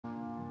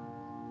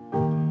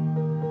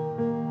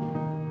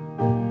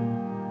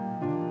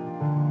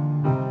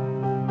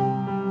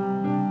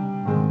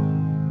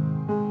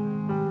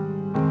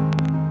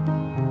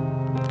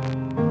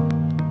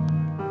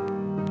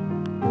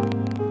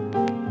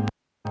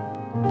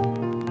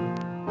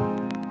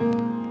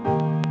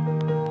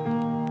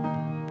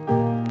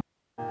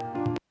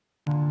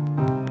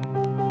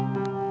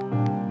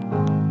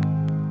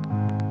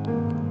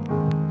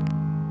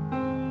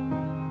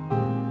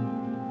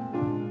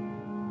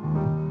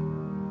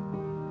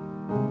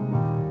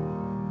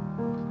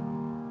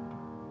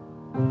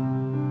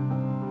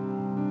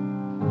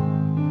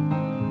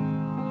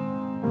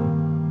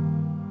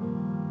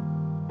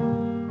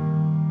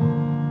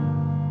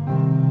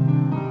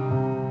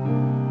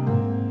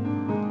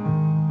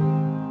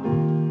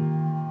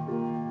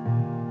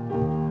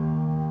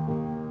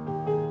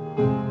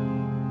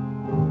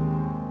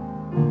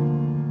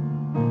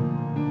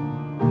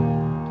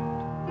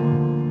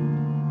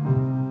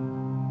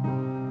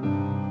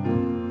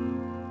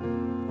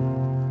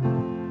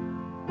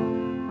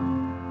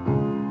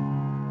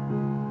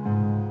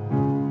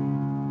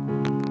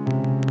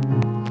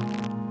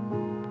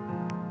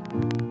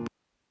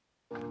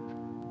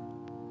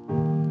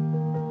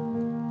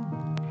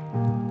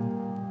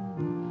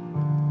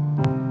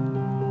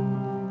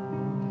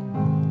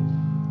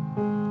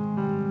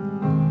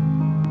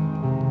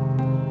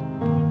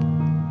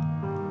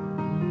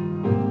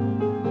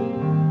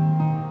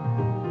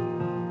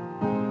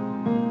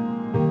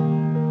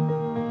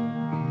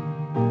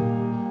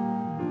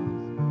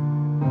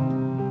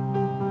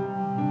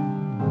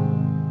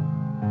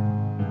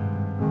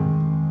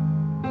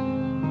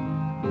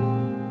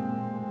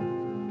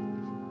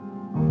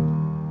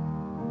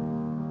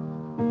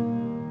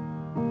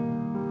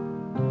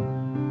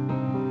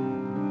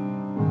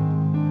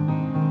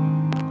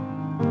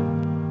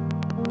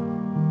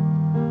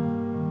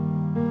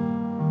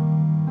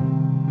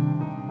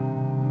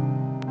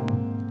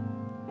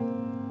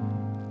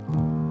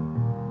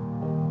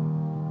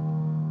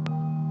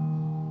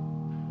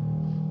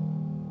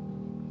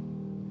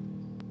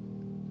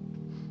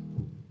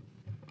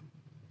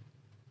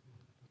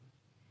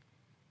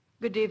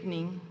Good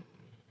evening.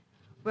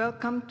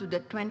 Welcome to the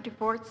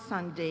 24th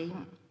Sunday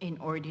in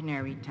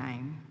Ordinary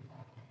Time.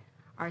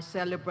 Our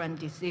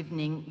celebrant this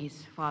evening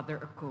is Father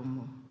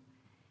Akumu,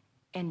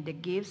 and the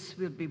gifts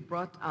will be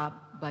brought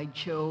up by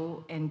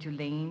Joe and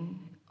Julaine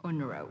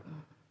Unro.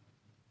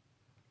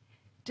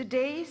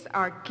 Today is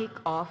our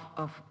kick-off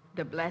of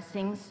the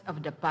blessings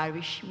of the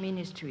parish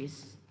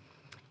ministries.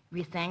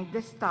 We thank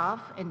the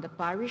staff and the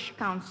parish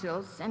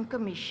councils and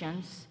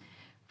commissions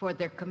for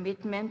their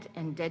commitment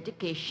and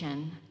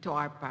dedication to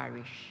our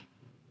parish.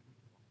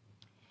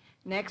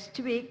 Next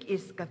week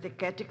is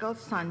Catechetical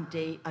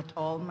Sunday at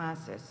all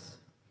Masses.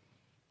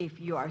 If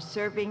you are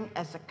serving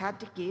as a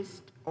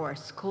catechist or a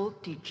school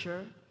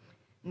teacher,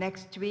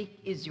 next week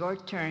is your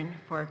turn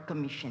for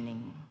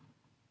commissioning.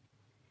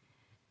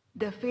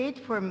 The Faith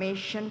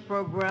Formation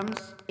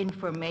Program's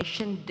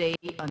Information Day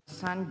on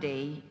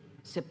Sunday,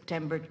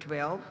 September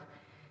 12,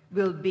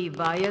 will be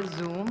via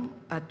Zoom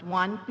at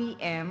 1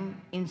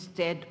 p.m.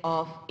 instead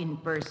of in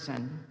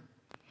person.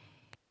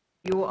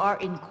 If you are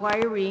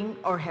inquiring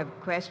or have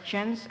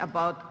questions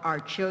about our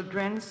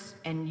children's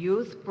and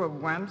youth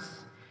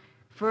programs,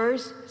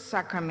 First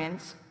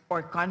Sacraments,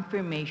 or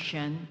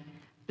Confirmation,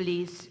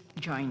 please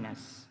join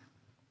us.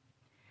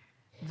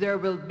 There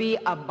will be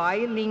a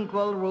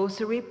bilingual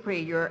rosary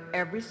prayer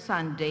every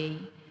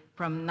Sunday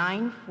from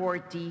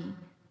 9:40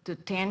 to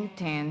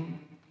 10:10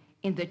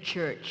 in the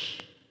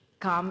church.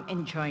 Come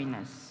and join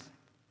us.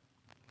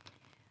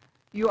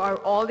 You are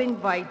all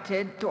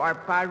invited to our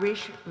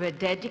parish with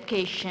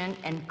dedication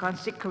and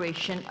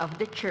consecration of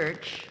the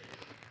church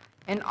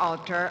and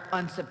altar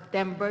on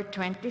September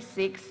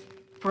 26th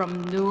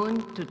from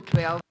noon to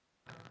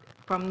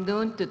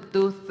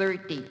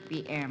 2:30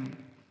 p.m.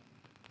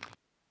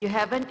 If you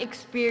haven't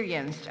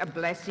experienced a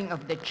blessing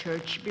of the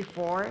church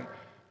before,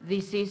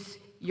 this is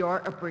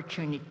your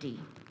opportunity.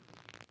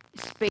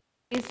 Space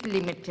is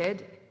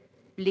limited.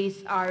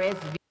 Please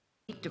RSVP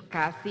to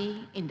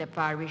Kathy in the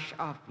parish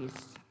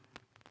office.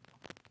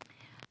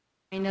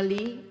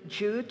 Finally,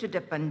 due to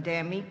the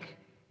pandemic,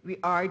 we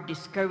are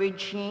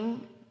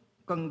discouraging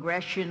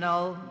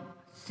congregational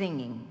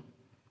singing.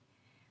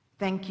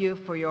 Thank you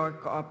for your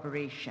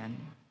cooperation.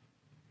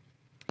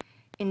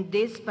 In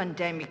this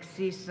pandemic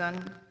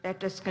season,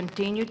 let us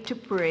continue to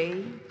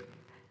pray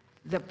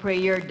the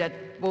prayer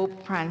that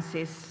Pope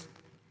Francis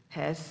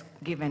has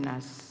given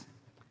us.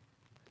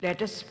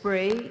 Let us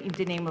pray in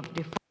the name of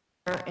the Father,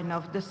 and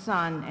of the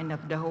Son, and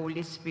of the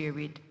Holy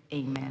Spirit.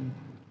 Amen.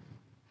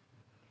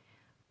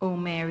 O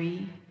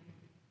Mary,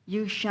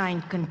 you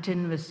shine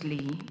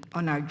continuously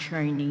on our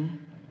journey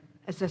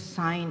as a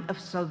sign of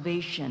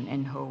salvation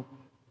and hope.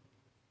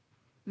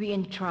 We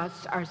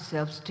entrust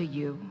ourselves to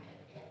you,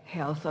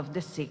 health of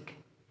the sick,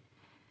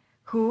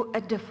 who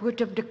at the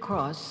foot of the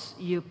cross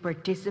you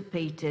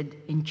participated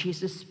in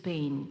Jesus'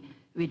 pain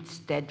with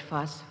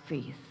steadfast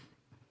faith.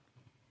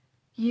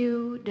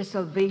 You, the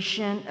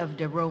salvation of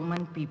the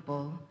Roman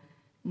people,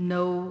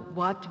 know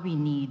what we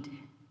need.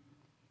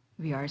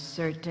 We are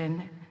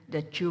certain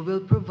that you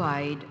will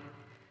provide,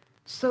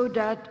 so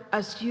that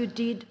as you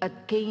did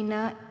at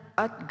Cana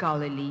at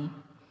Galilee,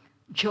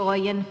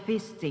 joy and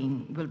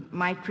feasting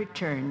might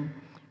return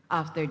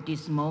after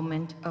this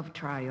moment of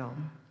trial.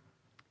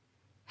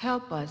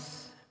 Help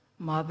us,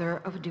 Mother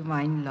of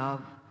Divine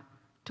Love,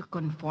 to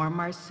conform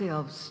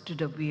ourselves to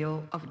the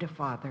will of the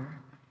Father,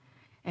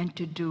 and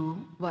to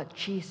do what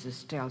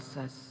Jesus tells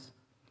us.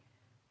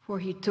 For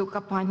he took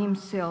upon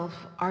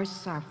himself our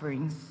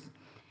sufferings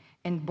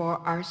and bore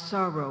our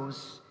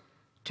sorrows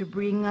to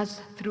bring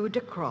us through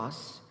the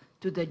cross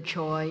to the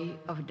joy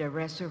of the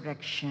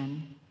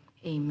resurrection.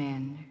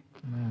 Amen.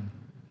 Amen.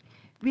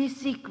 We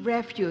seek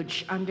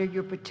refuge under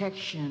your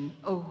protection,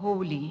 O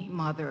Holy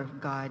Mother of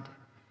God.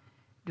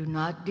 Do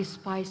not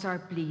despise our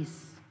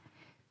pleas,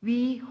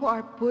 we who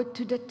are put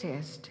to the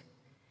test,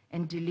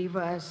 and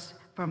deliver us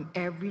from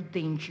every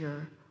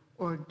danger,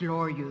 O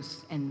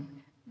glorious and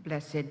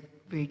blessed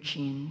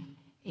Virgin.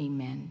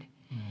 Amen.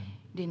 In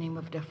the name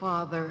of the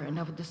Father, and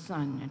of the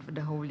Son, and of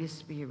the Holy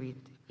Spirit.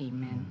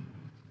 Amen.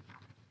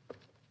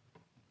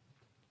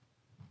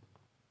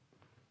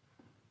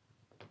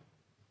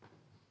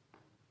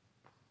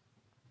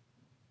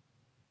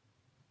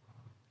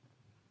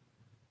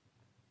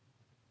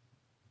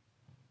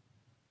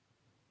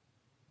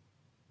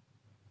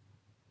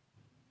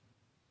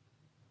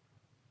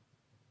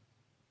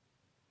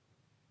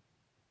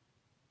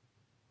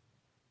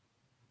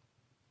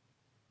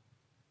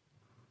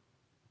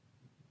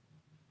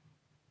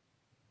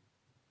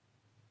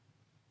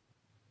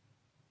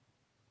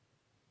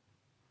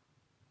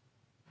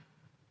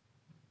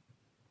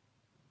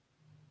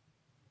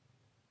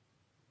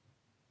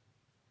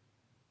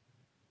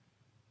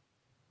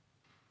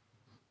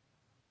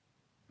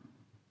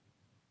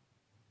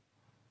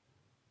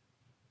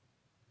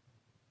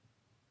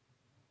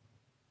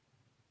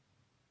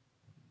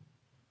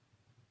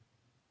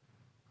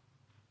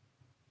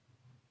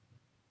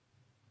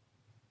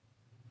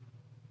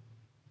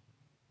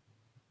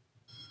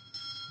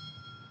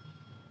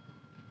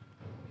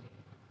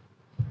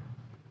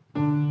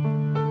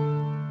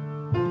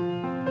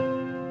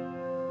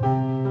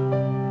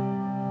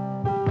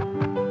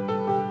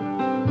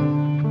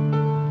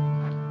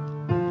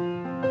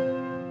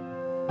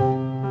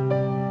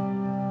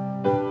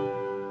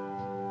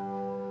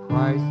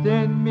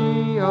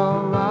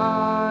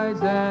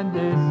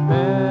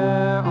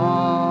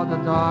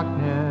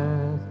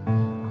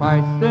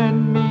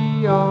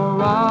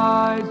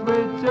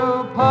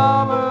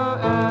 power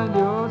and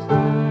your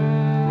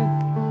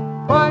strength.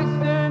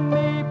 Christ in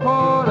me,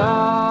 pour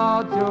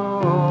out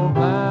your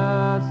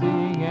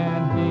blessing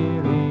and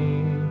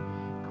healing.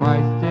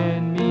 Christ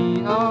in me,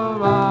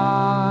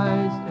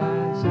 arise,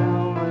 and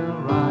shall will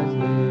rise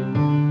with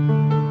you.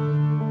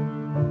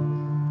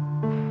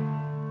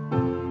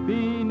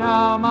 Be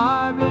now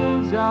my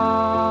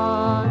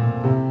vision,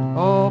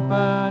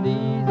 open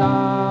these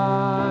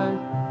eyes,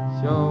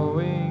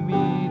 showing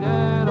me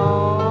that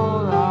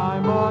all I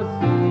must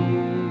see.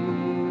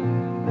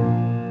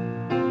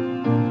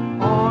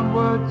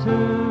 Onward to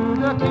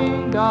the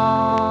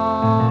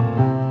kingdom,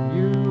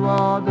 you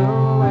are the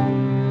way.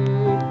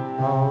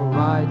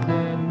 Arise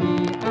in me,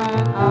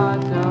 and I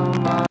shall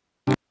rise.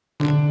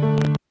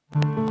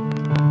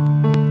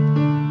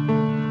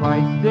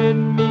 Christ in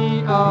me,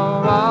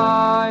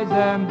 arise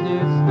and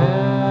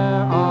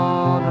despair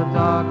all the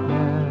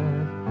darkness.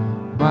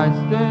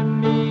 Christ in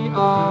me,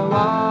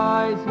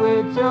 arise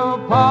with your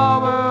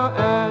power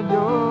and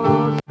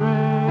your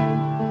strength.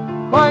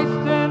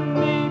 Christ in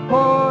me,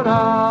 pour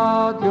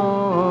out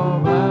your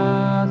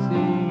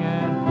blessing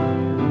and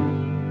healing.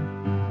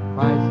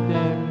 Christ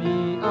in me,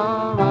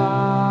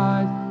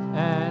 arise,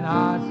 and I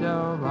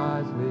shall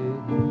rise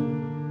with you.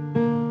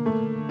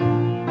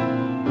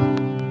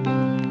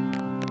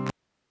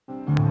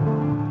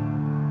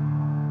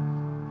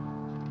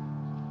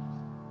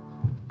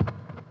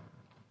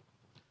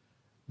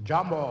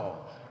 Jumbo.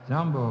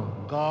 Jumbo.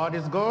 God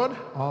is good.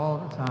 All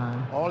the time.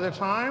 All the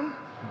time.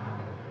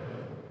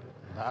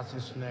 That's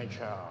his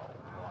nature.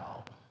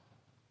 Wow.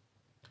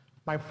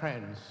 My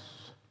friends,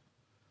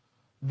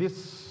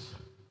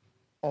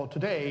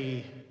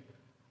 today,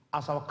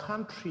 as our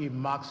country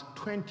marks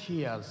 20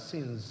 years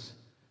since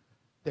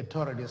the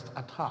terrorist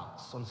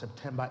attacks on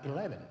September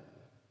 11,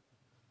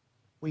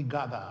 we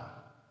gather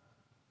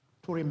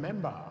to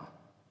remember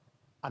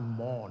and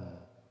mourn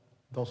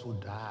those who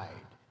died.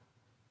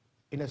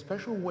 In a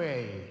special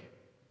way,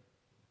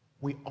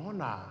 we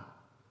honor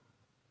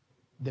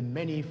the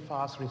many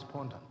first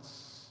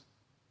responders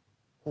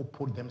who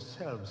put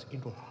themselves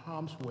into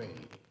harm's way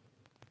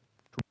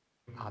to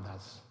bring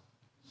others'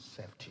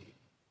 safety.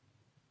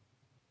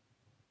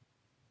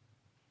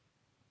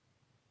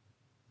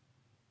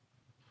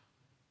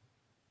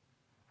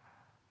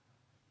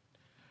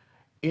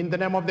 In the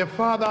name of the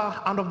Father,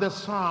 and of the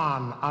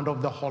Son, and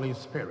of the Holy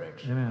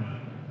Spirit.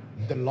 Amen.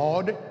 The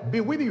Lord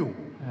be with you.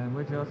 And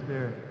with your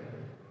spirit.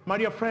 My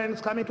dear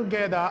friends, coming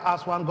together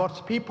as one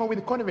God's people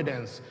with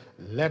confidence,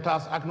 let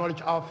us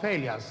acknowledge our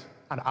failures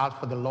and ask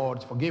for the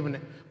Lord's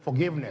forgiveness, for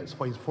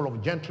he is full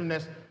of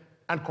gentleness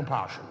and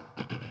compassion.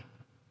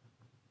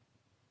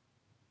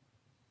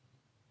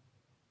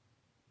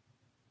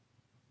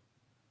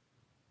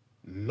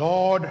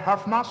 Lord,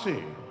 have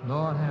mercy.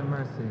 Lord, have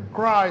mercy.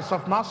 Christ,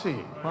 have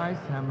mercy. Christ,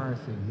 have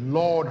mercy.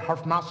 Lord,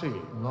 have mercy.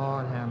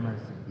 Lord, have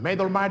mercy. May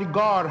the Almighty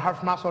God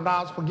have mercy on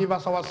us, forgive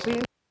us our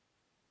sins,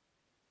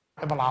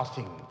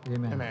 everlasting.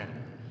 Amen. Amen.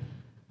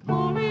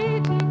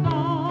 Glory to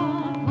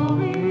God,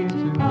 glory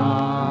to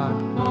God,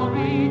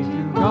 glory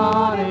to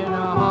God in the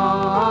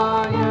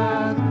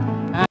highest,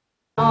 and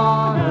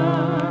on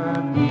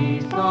earth,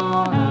 peace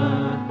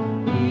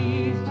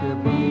to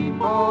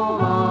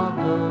people of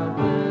good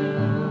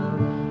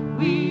will.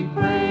 We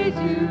praise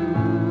you,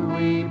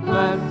 we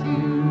bless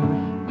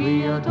you,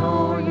 we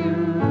adore you,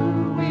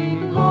 we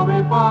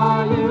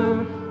glorify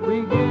you, we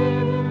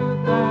give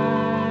you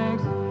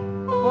thanks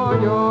for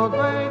your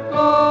great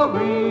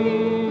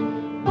glory,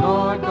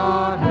 Lord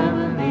God,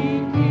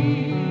 heavenly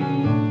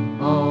King,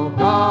 O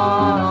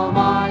God,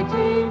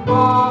 Almighty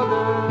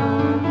Father,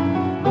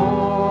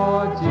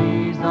 Lord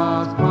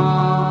Jesus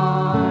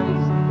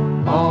Christ,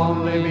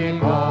 only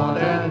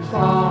begotten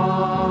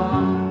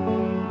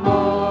Son,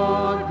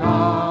 Lord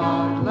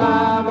God,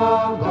 Lamb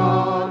of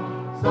God,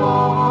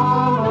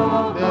 Son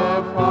of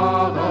the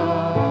Father,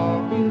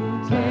 you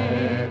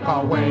take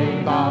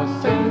away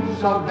the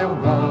sins of the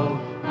world,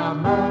 have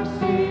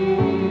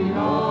mercy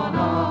on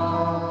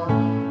us.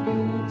 You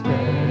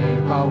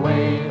take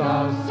away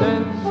the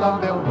sins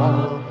of the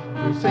world,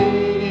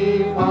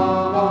 receive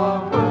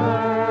our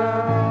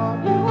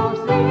prayer. You are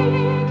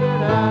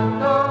seated at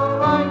the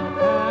right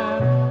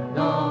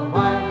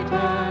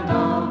hand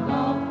of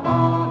the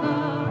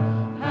Father.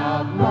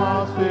 Have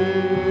mercy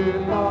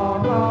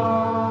on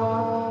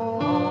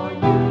us. For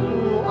you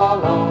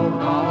alone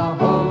are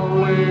the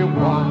Holy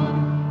One.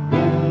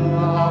 You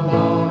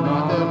alone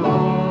are the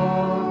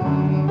Lord.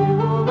 You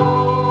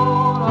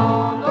alone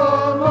are the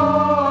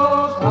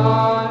Most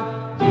High,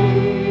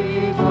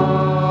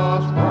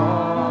 Jesus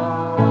Christ.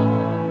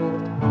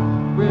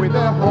 With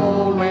the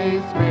Holy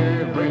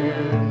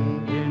Spirit,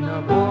 in the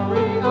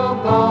glory of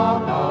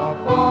God our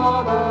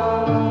Father.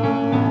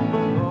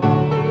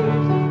 Glory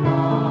to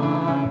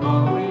God,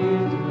 glory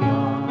to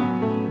God,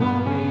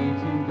 glory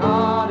to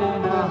God in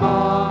the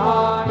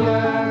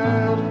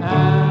highest,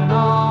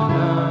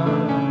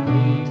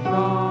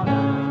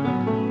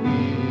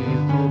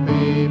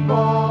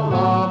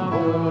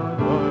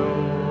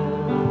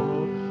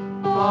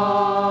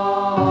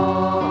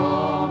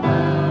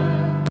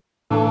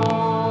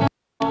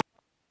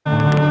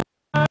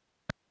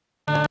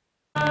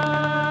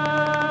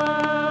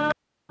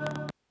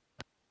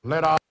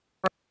 Let us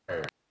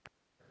pray.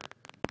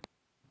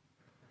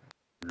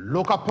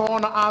 Look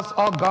upon us,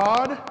 O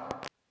God,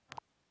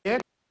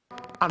 and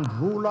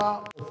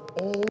ruler of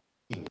all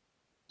things,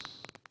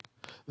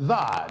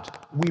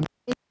 that we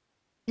may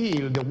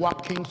feel the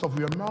workings of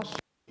your mercy.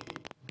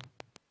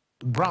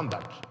 Grant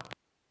that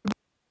we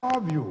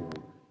serve you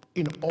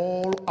in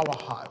all our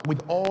heart,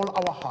 with all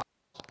our hearts,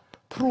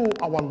 through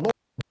our Lord,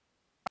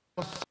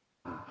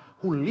 Son,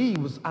 who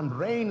lives and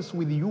reigns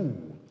with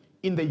you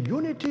in the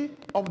unity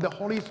of the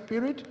Holy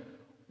Spirit,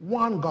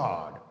 one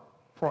God,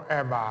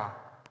 forever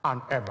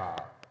and ever.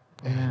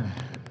 Amen.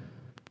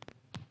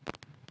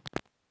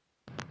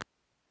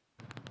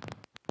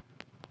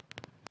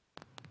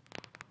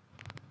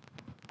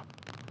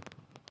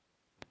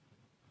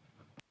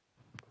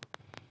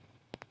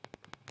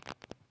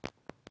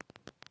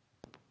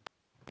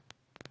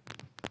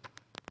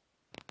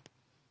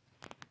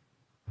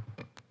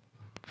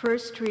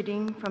 First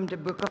reading from the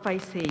book of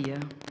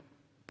Isaiah.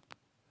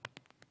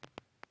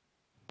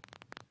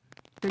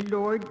 The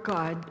Lord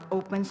God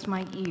opens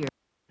my ear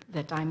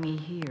that I may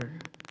hear,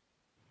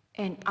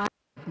 and I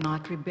have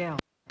not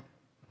rebelled.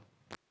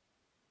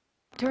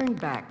 Turn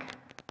back,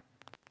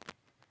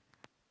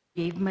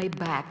 gave my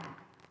back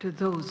to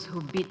those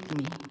who beat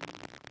me,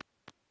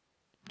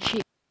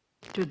 cheek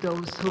to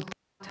those who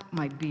cut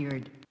my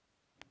beard.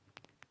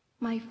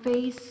 My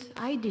face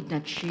I did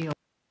not shield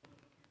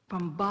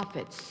from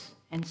buffets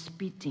and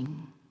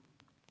spitting.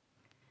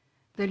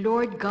 The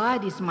Lord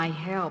God is my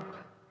help.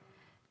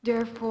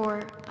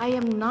 Therefore, I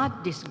am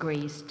not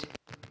disgraced.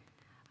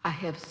 I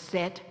have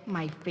set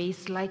my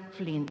face like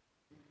flint,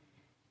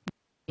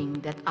 knowing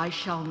that I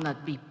shall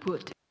not be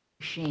put to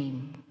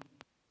shame.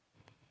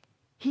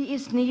 He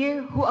is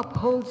near who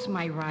upholds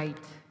my right.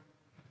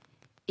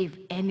 If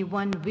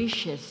anyone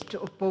wishes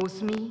to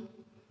oppose me,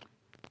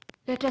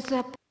 let us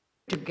appear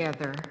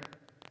together.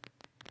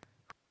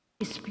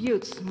 Who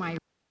disputes my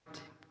right,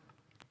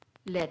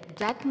 let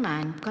that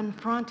man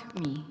confront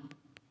me.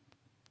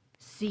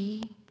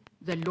 See,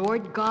 the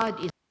Lord God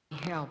is my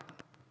help,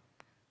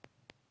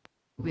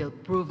 will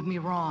prove me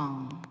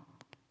wrong.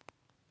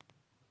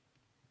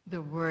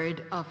 The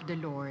word of the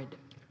Lord.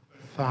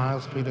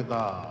 Thanks be to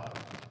God.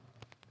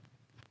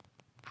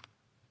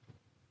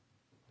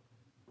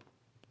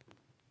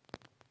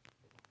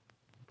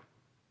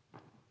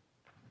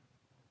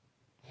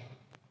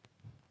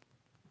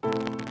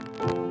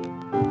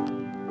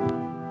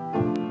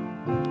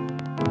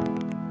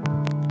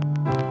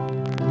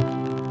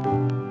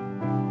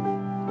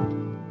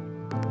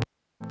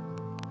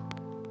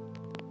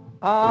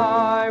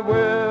 I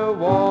will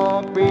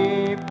walk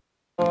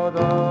before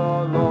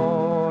the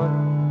Lord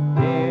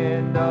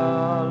in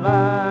the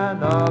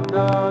land of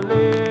the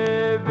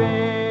living.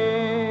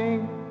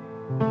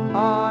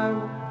 I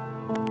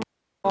will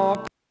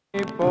walk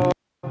before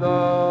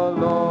the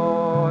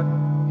Lord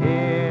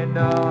in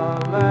the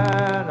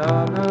land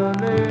of the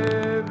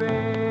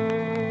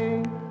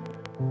living.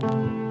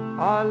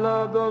 I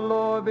love the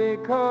Lord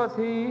because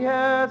he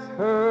has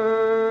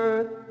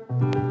heard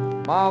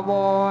my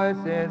voice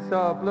in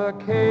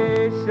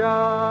supplication,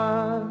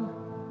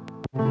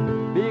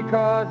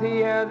 because he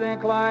has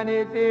inclined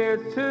his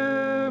ears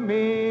to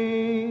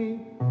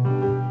me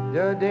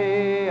the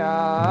day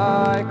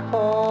I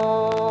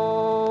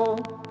call.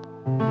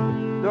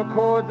 The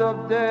cords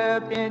of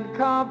death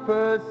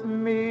encompass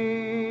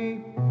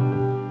me,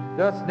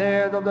 the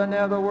snares of the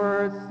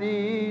netherworld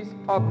seize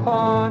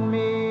upon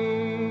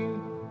me.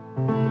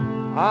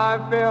 I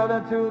fell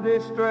into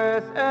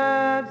distress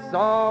and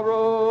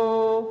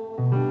sorrow,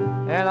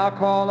 and I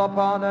call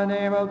upon the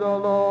name of the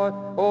Lord.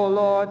 O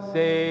Lord,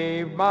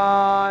 save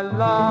my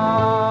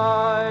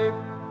life.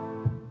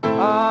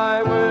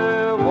 I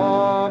will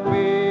walk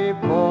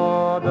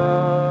before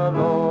the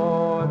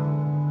Lord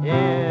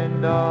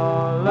in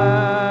the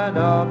land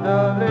of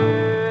the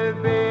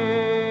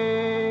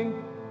living.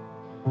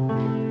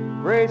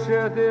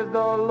 Gracious is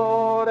the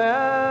Lord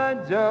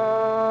and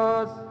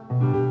just.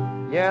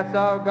 Yes,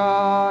 our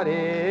God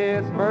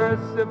is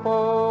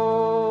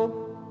merciful.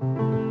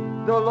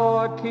 The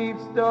Lord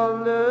keeps the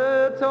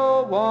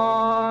little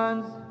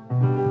ones.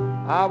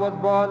 I was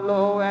brought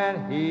low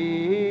and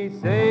he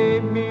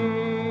saved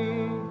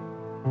me.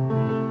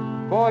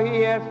 For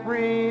he has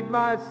freed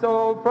my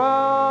soul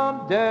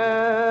from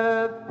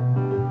death,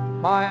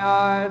 my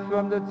eyes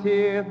from the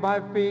tears,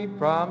 my feet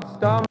from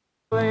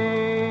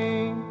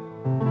stumbling.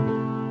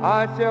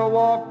 I shall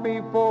walk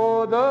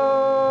before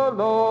the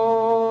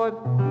Lord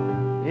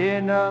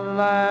in the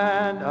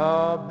land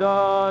of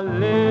the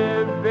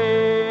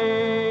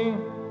living.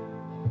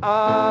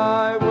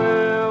 I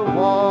will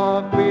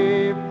walk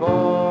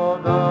before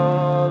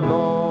the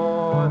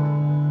Lord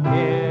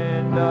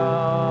in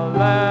the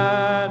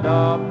land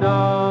of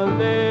the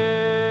living.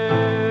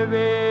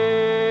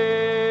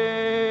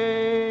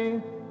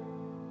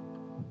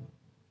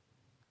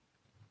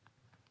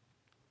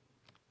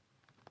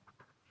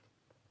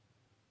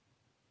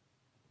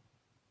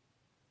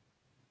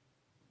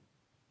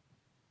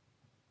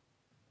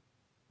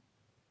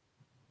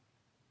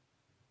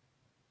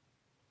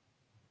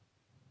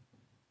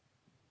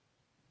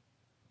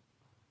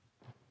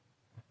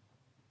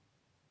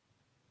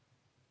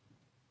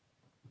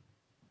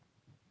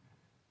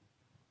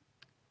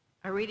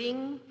 A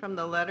reading from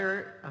the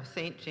letter of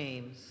St.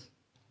 James.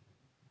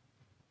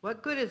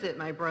 What good is it,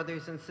 my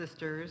brothers and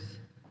sisters,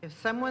 if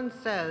someone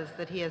says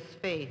that he has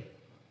faith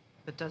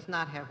but does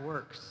not have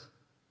works?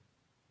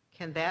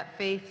 Can that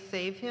faith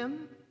save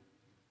him?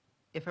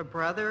 If a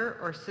brother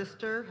or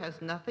sister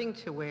has nothing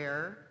to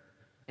wear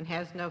and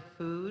has no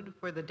food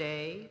for the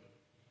day,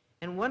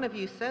 and one of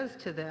you says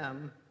to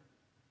them,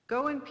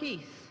 "Go in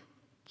peace,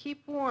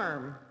 keep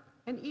warm,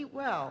 and eat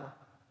well,"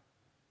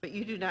 but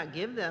you do not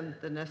give them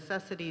the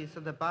necessities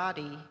of the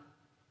body,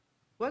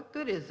 what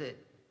good is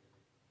it?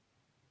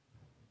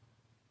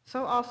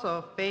 So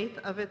also faith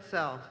of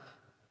itself,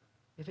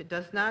 if it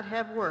does not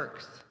have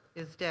works,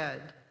 is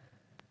dead.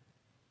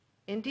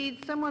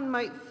 Indeed, someone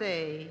might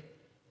say,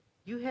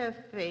 "You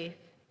have faith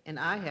and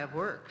I have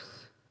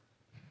works.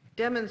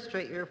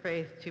 Demonstrate your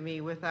faith to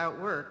me without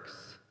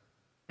works,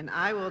 and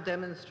I will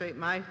demonstrate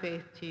my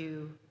faith to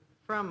you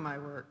from my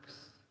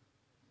works."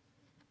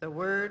 The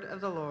word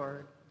of the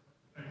Lord.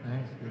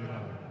 Thanks be to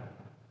God.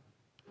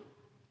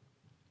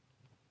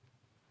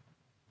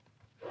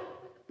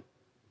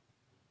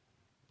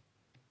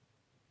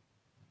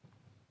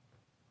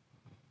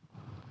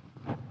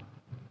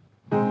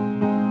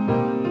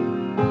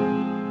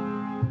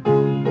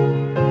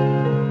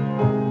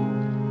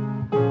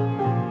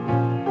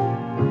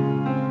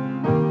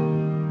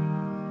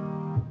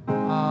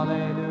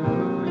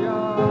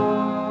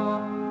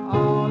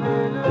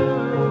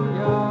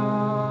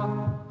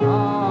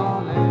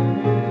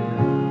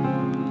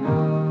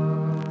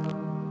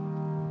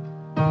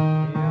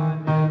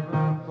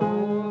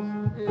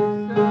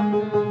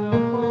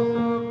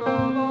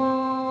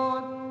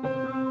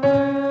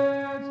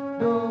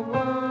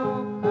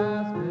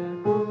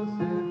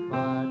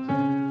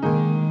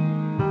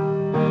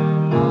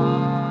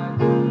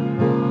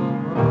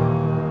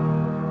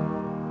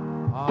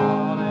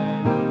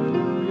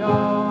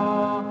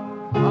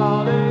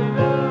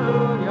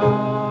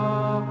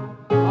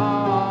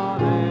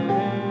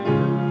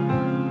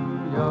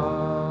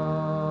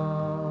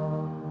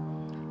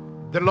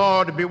 The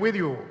Lord be with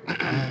you.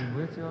 And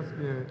with your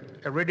spirit.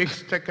 A reading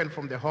is taken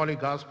from the Holy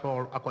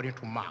Gospel according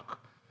to Mark.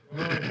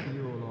 Glory to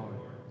you, O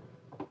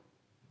Lord.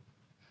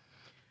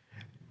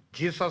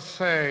 Jesus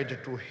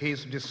said to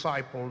his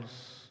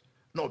disciples,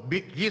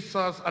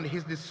 Jesus and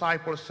his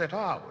disciples set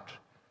out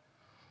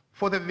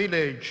for the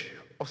village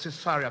of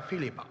Caesarea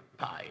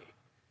Philippi.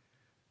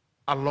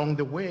 Along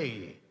the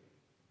way,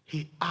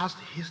 he asked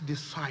his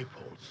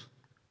disciples,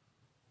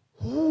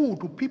 "Who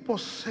do people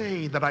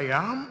say that I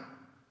am?"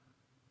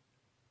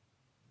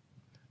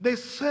 They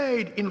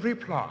said in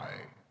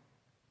reply,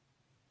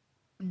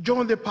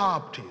 "John the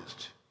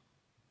Baptist,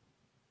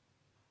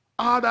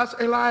 others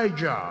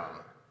Elijah,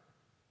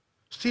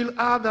 still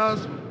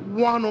others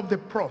one of the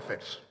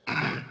prophets."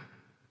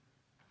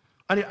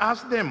 And he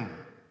asked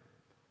them,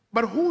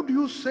 "But who do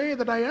you say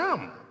that I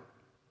am?"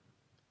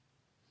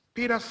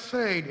 Peter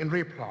said in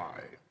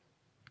reply,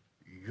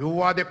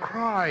 "You are the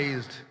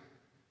Christ."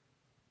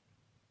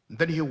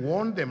 Then he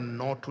warned them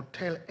not to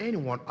tell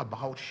anyone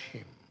about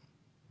him.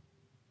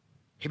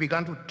 He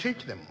began to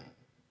teach them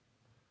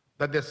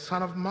that the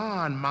Son of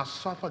Man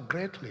must suffer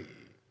greatly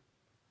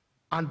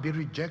and be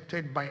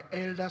rejected by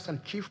elders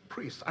and chief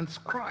priests and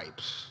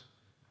scribes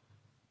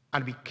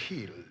and be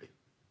killed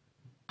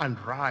and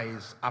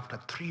rise after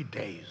 3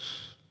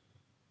 days.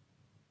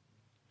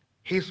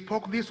 He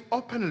spoke this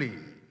openly.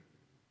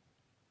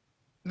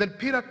 Then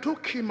Peter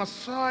took him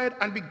aside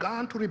and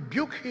began to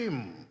rebuke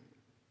him.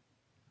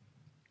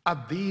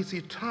 At this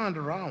he turned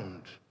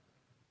around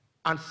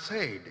and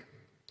said,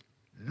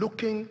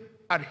 looking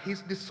at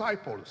his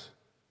disciples,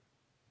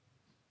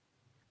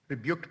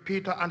 rebuked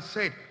Peter and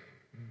said,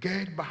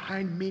 "Get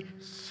behind me,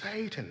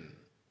 Satan,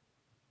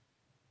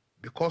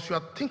 because you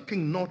are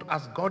thinking not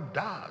as God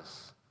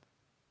does,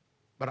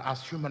 but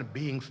as human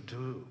beings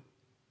do."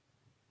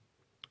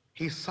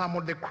 He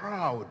summoned the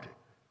crowd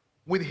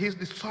with his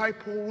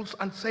disciples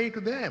and said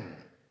to them,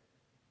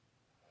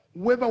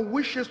 "Whoever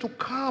wishes to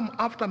come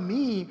after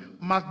me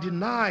must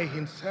deny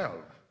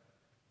himself,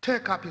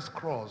 take up his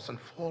cross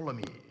and follow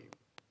me.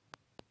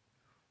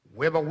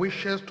 Whoever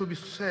wishes to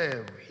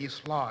save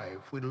his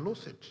life will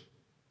lose it,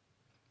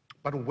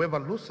 but whoever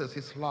loses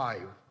his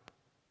life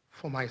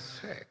for my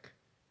sake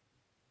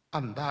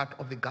and that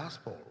of the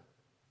gospel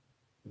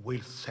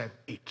will save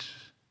it."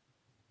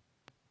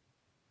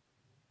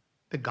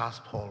 The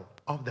gospel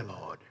of the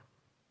Lord.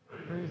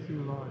 Praise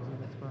you, Lord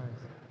Jesus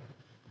Christ.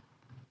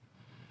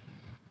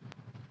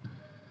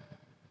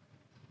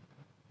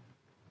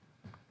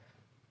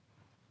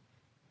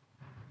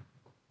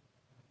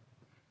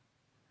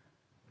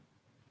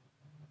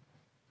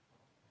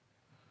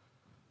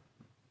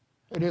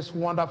 It is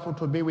wonderful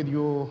to be with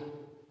you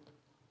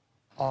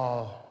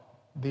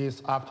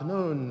this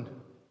afternoon,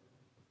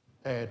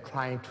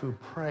 trying to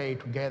pray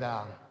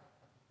together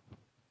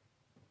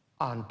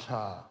and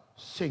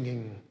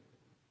singing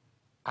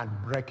and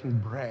breaking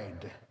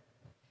bread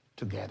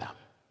together.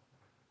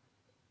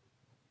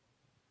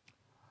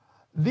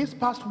 This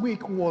past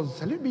week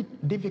was a little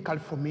bit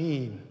difficult for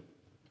me.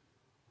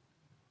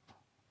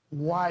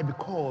 Why?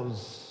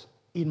 Because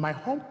in my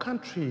home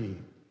country,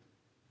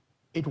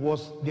 it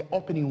was the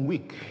opening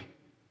week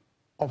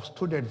of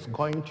students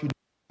going to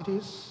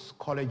universities,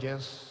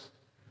 colleges,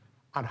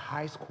 and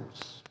high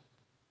schools.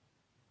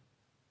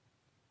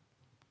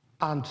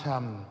 And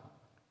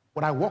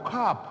when I woke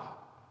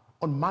up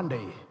on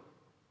Monday,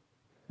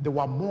 there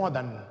were more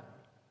than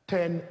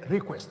 10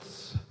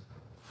 requests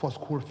for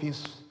school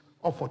fees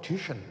or for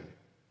tuition.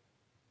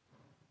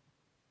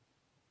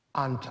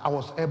 And I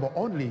was able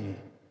only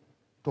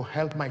to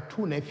help my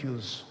two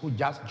nephews who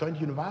just joined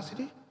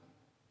university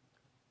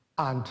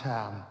and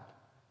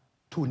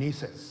two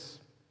nieces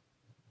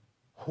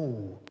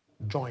who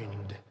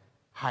joined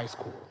high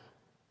school.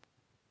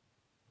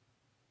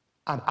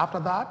 And after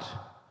that,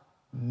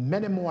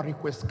 many more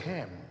requests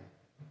came.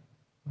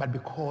 But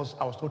because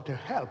I was not to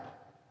help,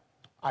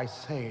 I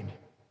said,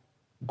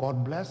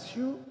 God bless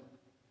you,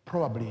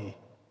 probably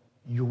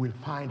you will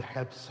find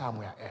help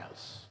somewhere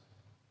else.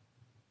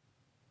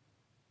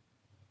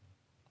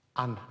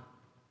 And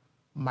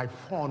my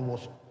phone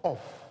was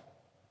off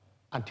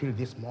until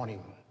this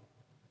morning.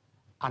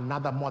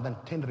 Another more than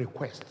 10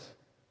 requests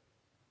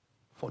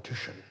for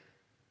tuition.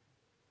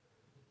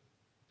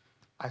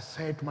 I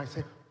said to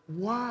myself,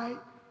 why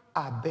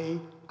are they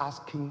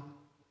asking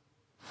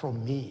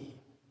from me?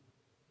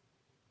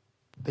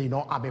 They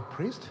know I'm a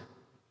priest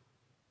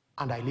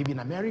and I live in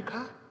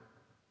America,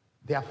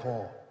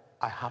 therefore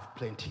I have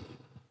plenty.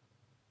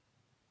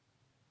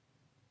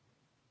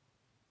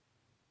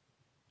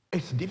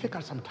 It's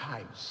difficult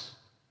sometimes.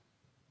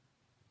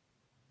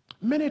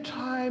 Many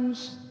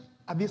times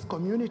at this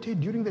community,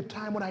 during the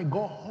time when I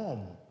go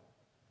home,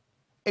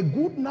 a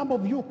good number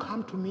of you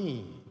come to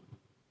me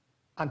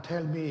and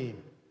tell me,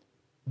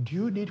 do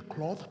you need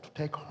clothes to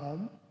take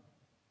home?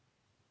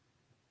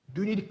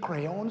 Do you need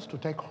crayons to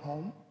take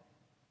home?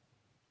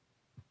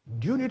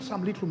 Do you need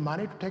some little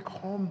money to take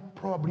home?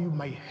 Probably you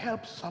might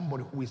help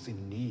somebody who is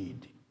in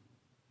need.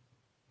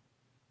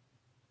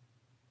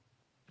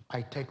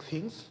 I take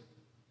things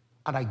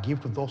and I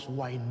give to those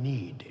who are in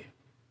need.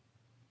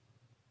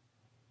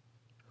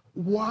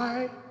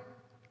 Why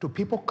do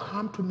people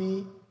come to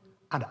me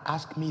and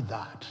ask me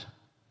that?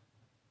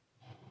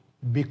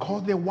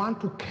 Because they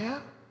want to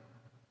care?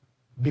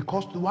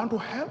 Because they want to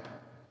help?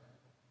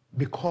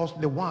 Because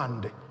they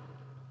want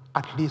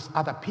at least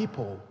other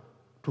people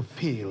to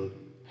feel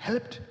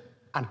helped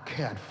and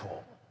cared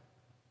for.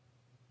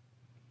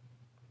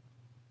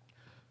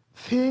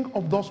 Think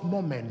of those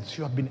moments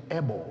you have been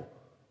able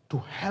to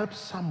help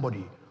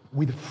somebody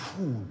with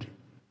food,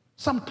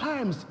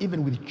 sometimes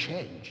even with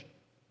change,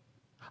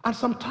 and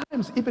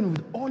sometimes even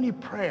with only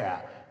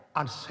prayer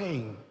and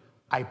saying,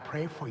 I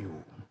pray for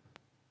you,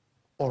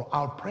 or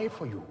I'll pray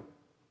for you,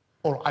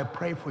 or I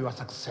pray for your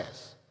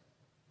success.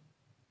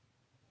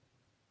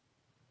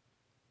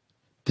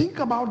 Think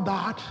about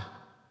that.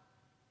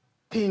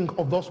 Think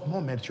of those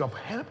moments you have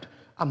helped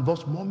and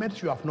those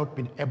moments you have not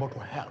been able to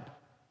help.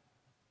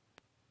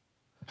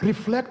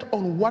 Reflect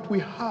on what we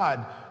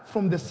heard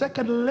from the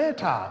second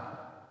letter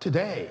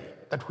today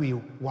that we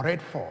were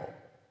read for.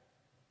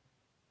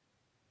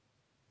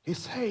 He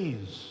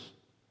says,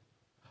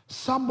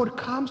 somebody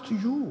comes to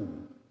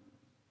you,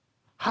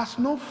 has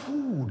no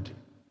food,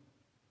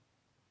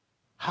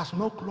 has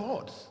no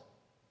clothes,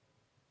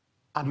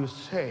 and you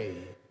say,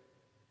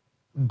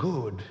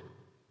 good,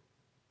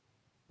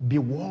 be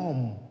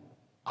warm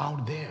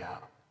out there.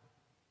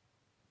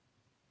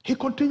 He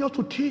continues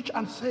to teach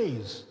and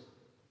says,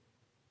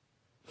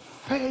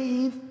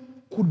 faith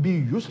could be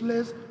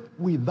useless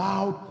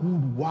without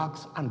good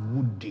works and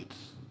good deeds.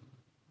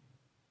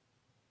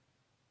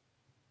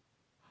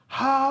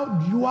 How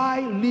do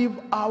I live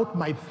out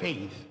my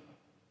faith?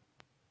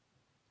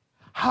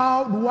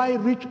 How do I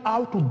reach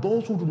out to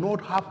those who do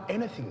not have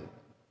anything?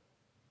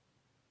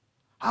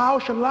 How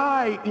shall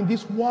I in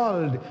this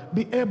world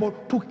be able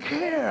to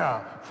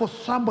care for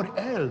somebody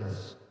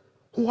else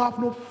who have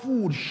no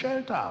food,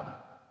 shelter,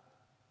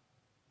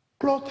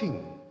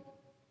 clothing?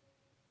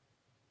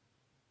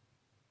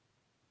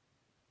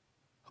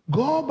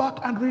 Go back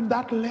and read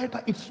that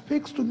letter. It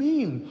speaks to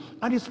me,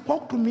 and it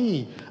spoke to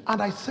me.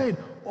 And I said,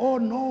 oh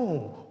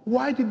no,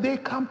 why did they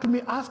come to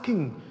me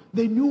asking?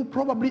 They knew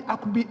probably I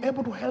could be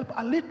able to help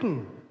a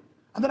little.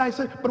 And then I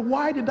said, but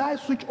why did I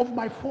switch off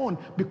my phone?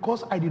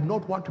 Because I did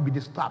not want to be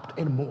disturbed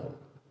anymore.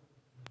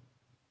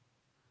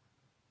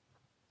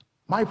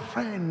 My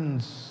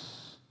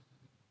friends,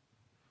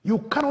 you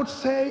cannot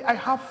say I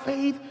have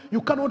faith. You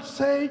cannot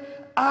say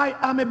I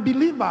am a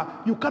believer.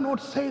 You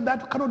cannot say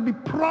that. You cannot be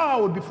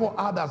proud before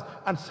others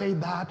and say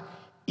that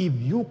if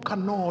you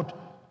cannot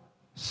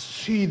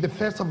see the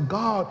face of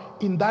God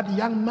in that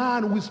young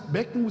man who is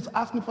begging, who is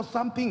asking for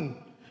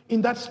something,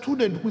 in that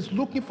student who is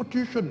looking for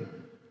tuition,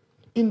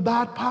 in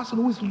that person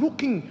who is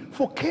looking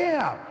for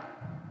care,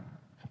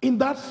 in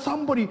that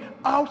somebody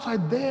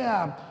outside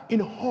there in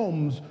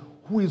homes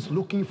who is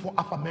looking for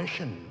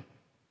affirmation.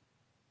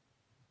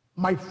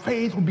 My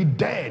faith will be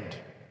dead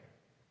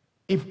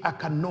if I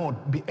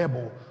cannot be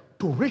able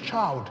to reach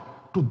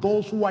out to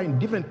those who are in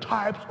different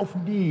types of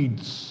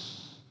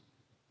needs.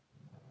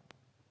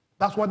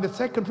 That's what the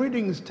second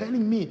reading is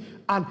telling me,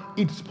 and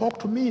it spoke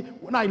to me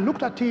when I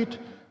looked at it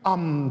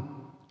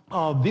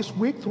this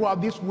week,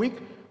 throughout this week,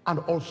 and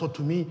also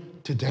to me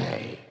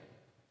today.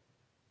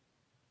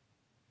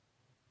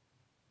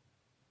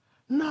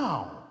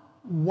 Now,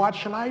 what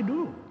shall I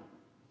do?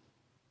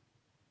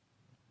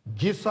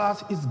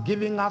 Jesus is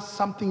giving us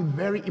something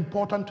very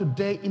important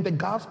today in the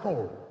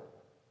gospel.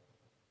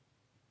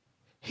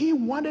 He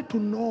wanted to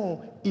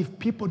know if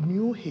people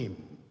knew him.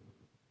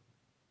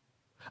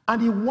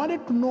 And he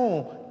wanted to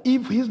know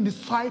if his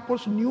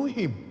disciples knew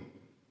him.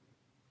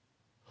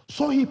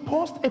 So he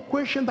posed a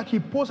question that he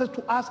poses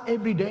to us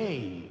every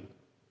day.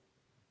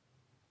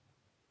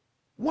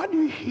 What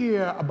do you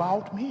hear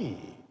about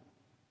me?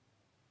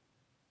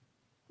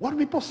 What do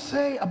people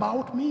say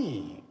about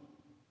me?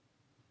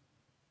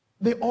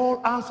 They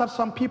all answered.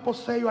 Some people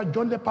say you are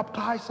John the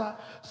Baptizer.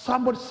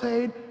 Somebody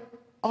said,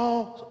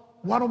 oh,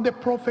 one of the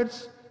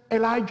prophets,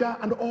 Elijah,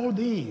 and all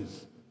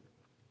these.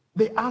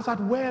 They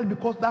answered well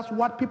because that's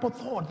what people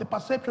thought. The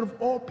perception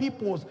of all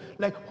people was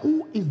like,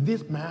 who is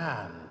this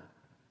man?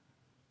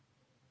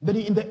 Then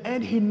in the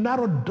end, he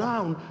narrowed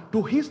down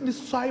to his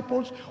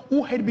disciples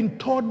who had been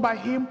taught by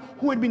him,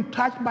 who had been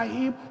touched by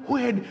him, who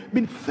had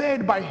been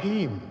fed by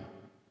him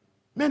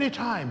many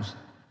times,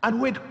 and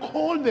who had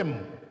called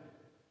them,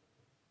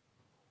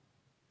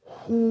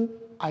 who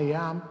I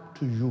am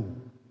to you.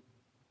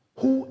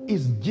 Who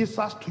is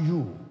Jesus to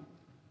you?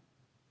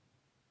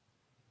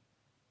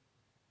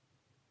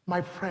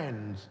 My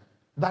friends,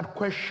 that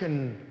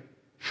question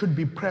should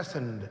be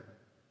present,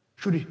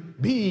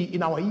 should be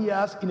in our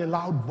ears in a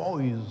loud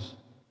voice.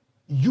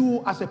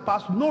 You as a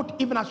person, not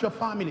even as your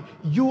family,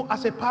 you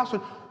as a person,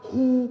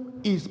 who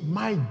is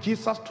my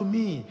Jesus to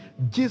me?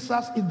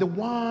 Jesus is the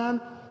one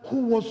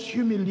who was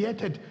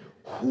humiliated,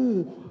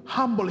 who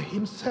humbled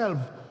himself,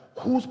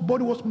 whose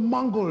body was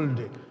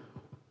mangled,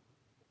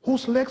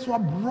 whose legs were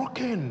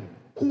broken,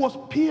 who was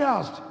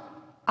pierced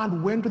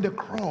and went to the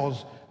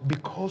cross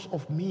because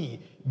of me,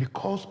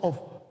 because of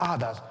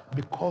others,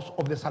 because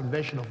of the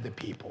salvation of the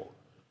people.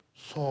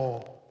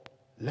 So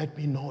let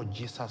me know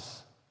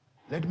Jesus.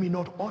 Let me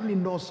not only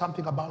know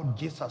something about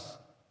Jesus,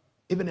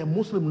 even a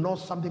Muslim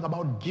knows something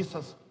about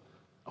Jesus.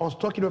 I was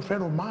talking to a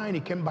friend of mine, he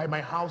came by my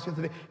house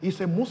yesterday.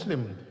 He's a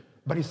Muslim,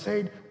 but he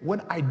said,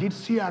 when I did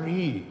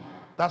CRE,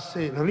 that's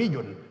a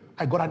religion,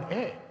 I got an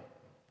A.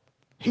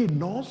 He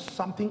knows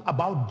something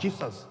about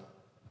Jesus,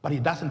 but he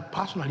doesn't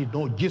personally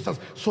know Jesus.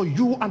 So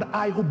you and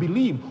I who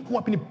believe, who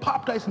have been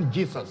baptized in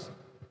Jesus,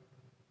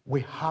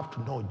 we have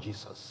to know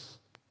Jesus.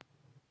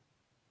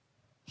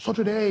 So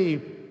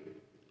today,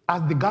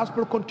 as the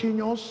gospel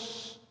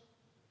continues,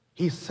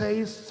 he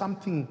says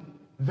something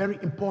very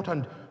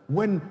important.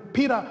 When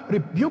Peter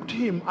rebuked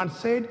him and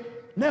said,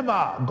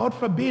 never, God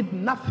forbid,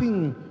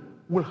 nothing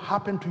will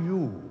happen to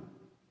you.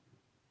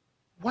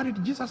 What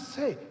did Jesus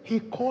say? He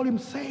called him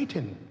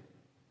Satan.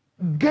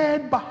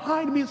 Get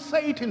behind me,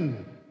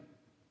 Satan.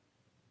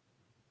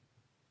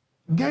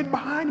 Get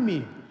behind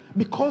me.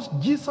 Because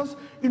Jesus,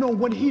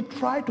 when he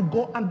tried to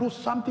go and do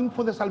something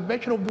for the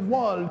salvation of the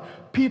world,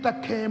 Peter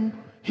came.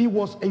 He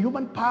was a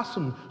human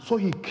person, so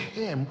he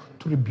came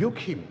to rebuke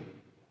him.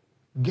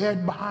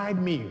 Get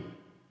behind me.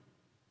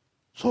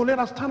 So let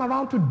us turn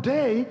around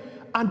today,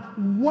 and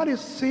what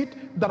is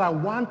it that I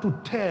want to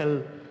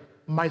tell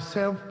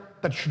myself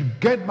that should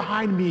get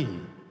behind me?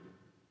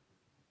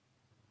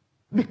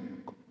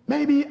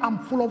 Maybe I'm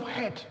full of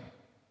hate.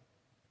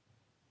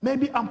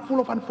 Maybe I'm full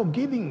of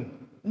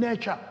unforgiving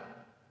nature.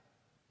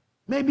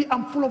 Maybe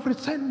I'm full of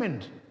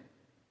resentment.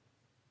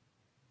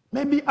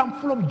 Maybe I'm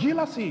full of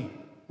jealousy.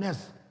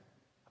 Yes,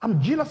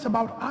 I'm jealous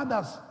about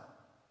others.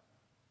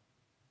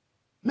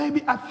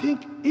 Maybe I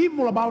think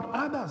evil about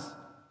others.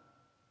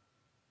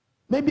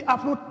 Maybe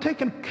I've not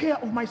taken care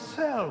of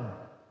myself.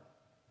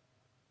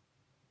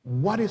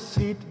 What is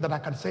it that I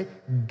can say,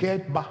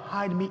 get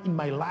behind me in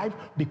my life,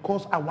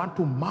 because I want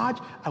to march,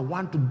 I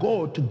want to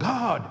go to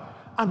God.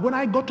 And when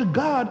I go to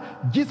God,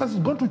 Jesus is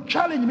going to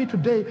challenge me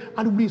today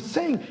and will be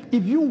saying,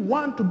 if you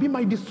want to be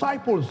my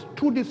disciples,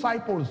 true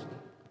disciples,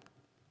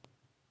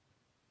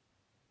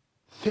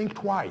 think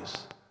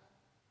twice.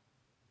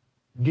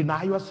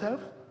 Deny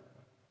yourself,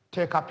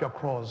 take up your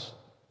cross,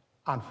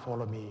 and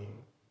follow me.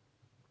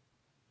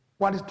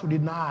 What is to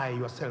deny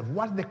yourself?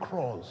 What's the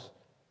cross?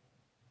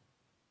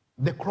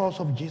 The cross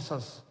of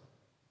Jesus.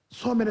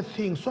 So many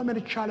things, so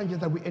many challenges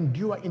that we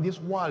endure in this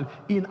world,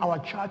 in our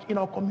church, in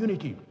our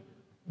community.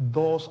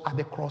 Those are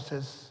the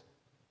crosses.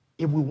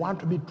 If we want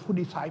to be true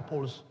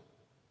disciples,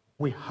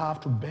 we have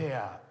to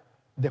bear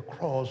the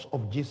cross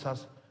of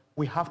Jesus.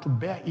 We have to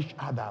bear each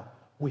other.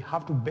 We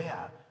have to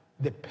bear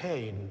the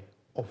pain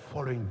of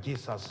following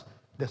Jesus,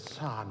 the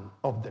Son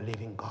of the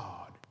living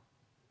God.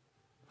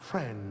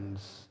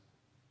 Friends,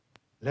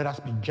 let us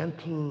be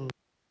gentle,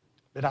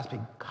 let us be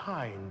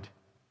kind,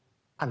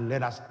 and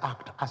let us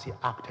act as he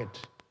acted,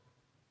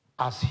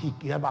 as he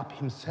gave up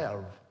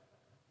himself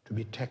to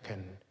be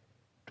taken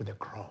to the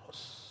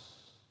cross.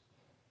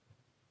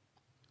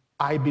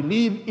 I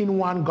believe in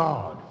one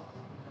God.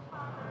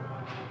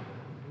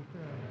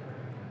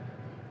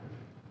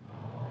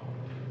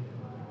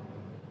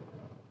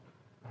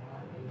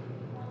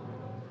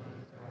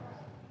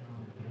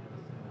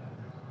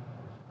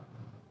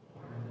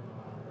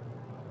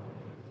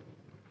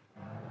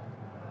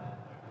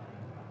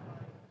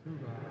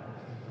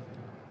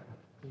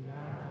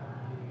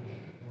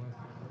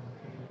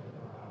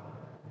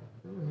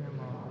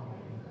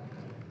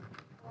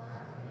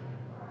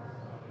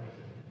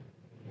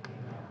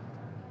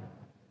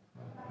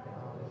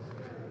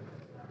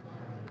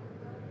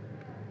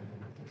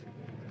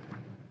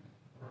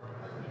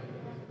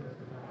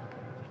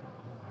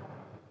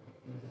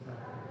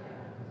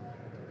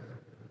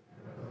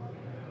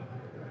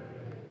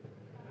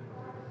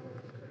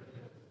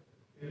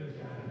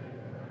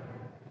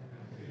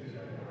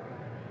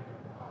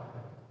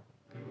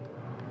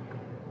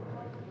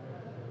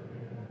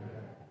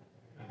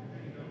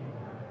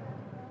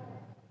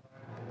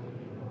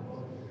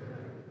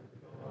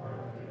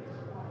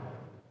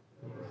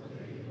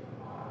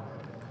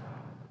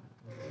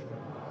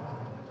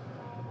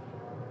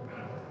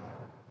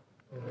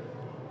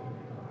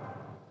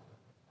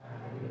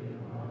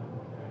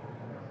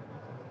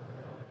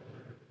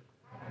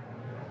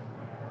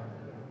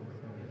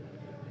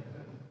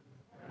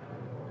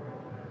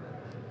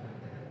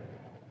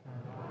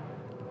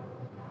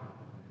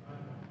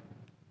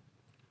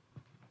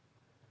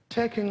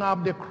 Taking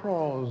up the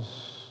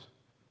cross,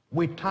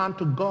 we turn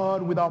to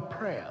God with our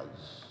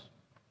prayers.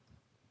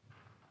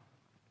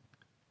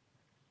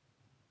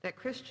 That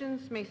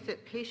Christians may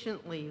sit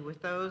patiently with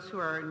those who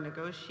are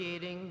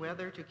negotiating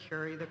whether to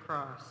carry the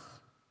cross.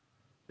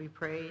 We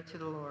pray to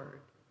the Lord.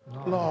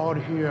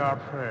 Lord, hear our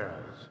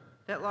prayers.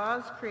 That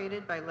laws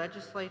created by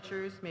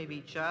legislatures may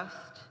be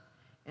just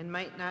and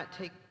might not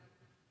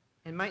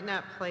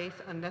place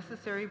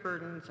unnecessary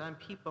burdens on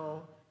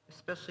people,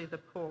 especially the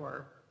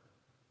poor.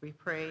 We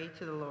pray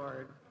to the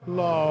Lord.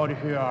 Lord,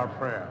 hear our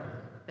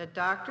prayer. That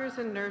doctors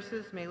and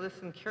nurses may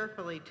listen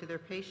carefully to their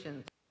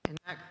patients and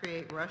not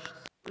create rushed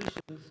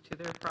solutions to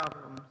their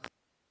problems.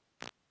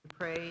 We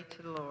pray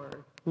to the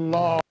Lord.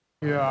 Lord,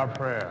 hear our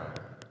prayer.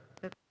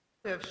 That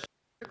those who have shared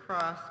the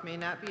cross may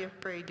not be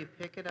afraid to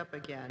pick it up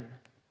again.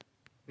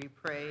 We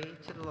pray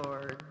to the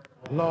Lord.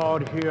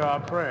 Lord, hear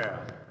our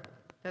prayer.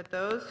 That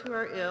those who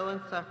are ill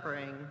and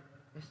suffering,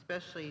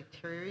 especially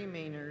Terry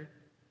Maynard,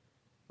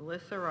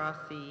 Melissa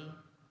Rossi,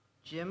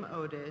 Jim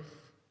Otis,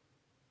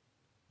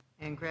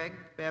 and Greg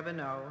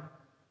Babineau,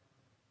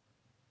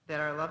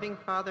 that our loving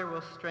Father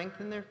will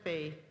strengthen their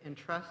faith and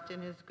trust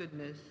in his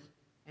goodness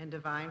and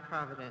divine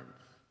providence.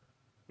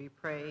 We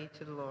pray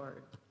to the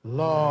Lord.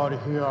 Lord,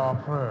 hear our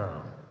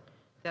prayer.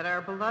 That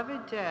our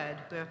beloved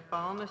dead who have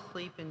fallen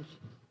asleep in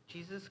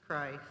Jesus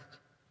Christ,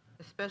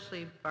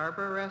 especially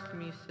Barbara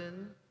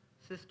Rasmussen,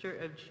 sister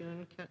of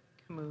June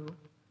Camus,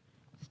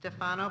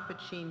 Stefano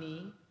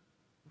Pacini,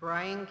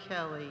 Brian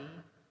Kelly,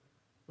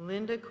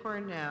 Linda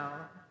Cornell,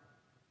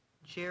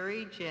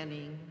 Jerry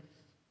Jennings,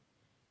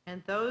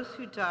 and those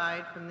who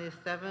died from the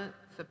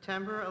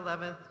September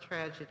 11th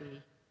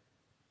tragedy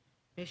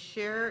may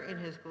share in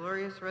his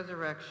glorious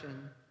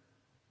resurrection.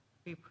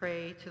 We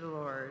pray to the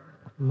Lord.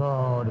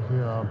 Lord,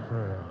 hear our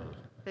prayers.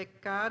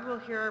 That God will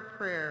hear our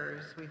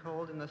prayers we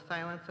hold in the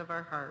silence of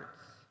our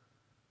hearts.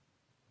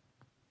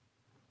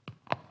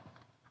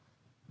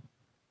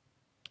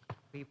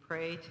 We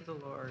pray to the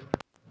Lord.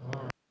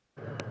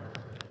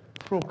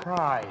 Through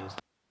Christ,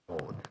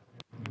 Lord.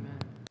 Amen.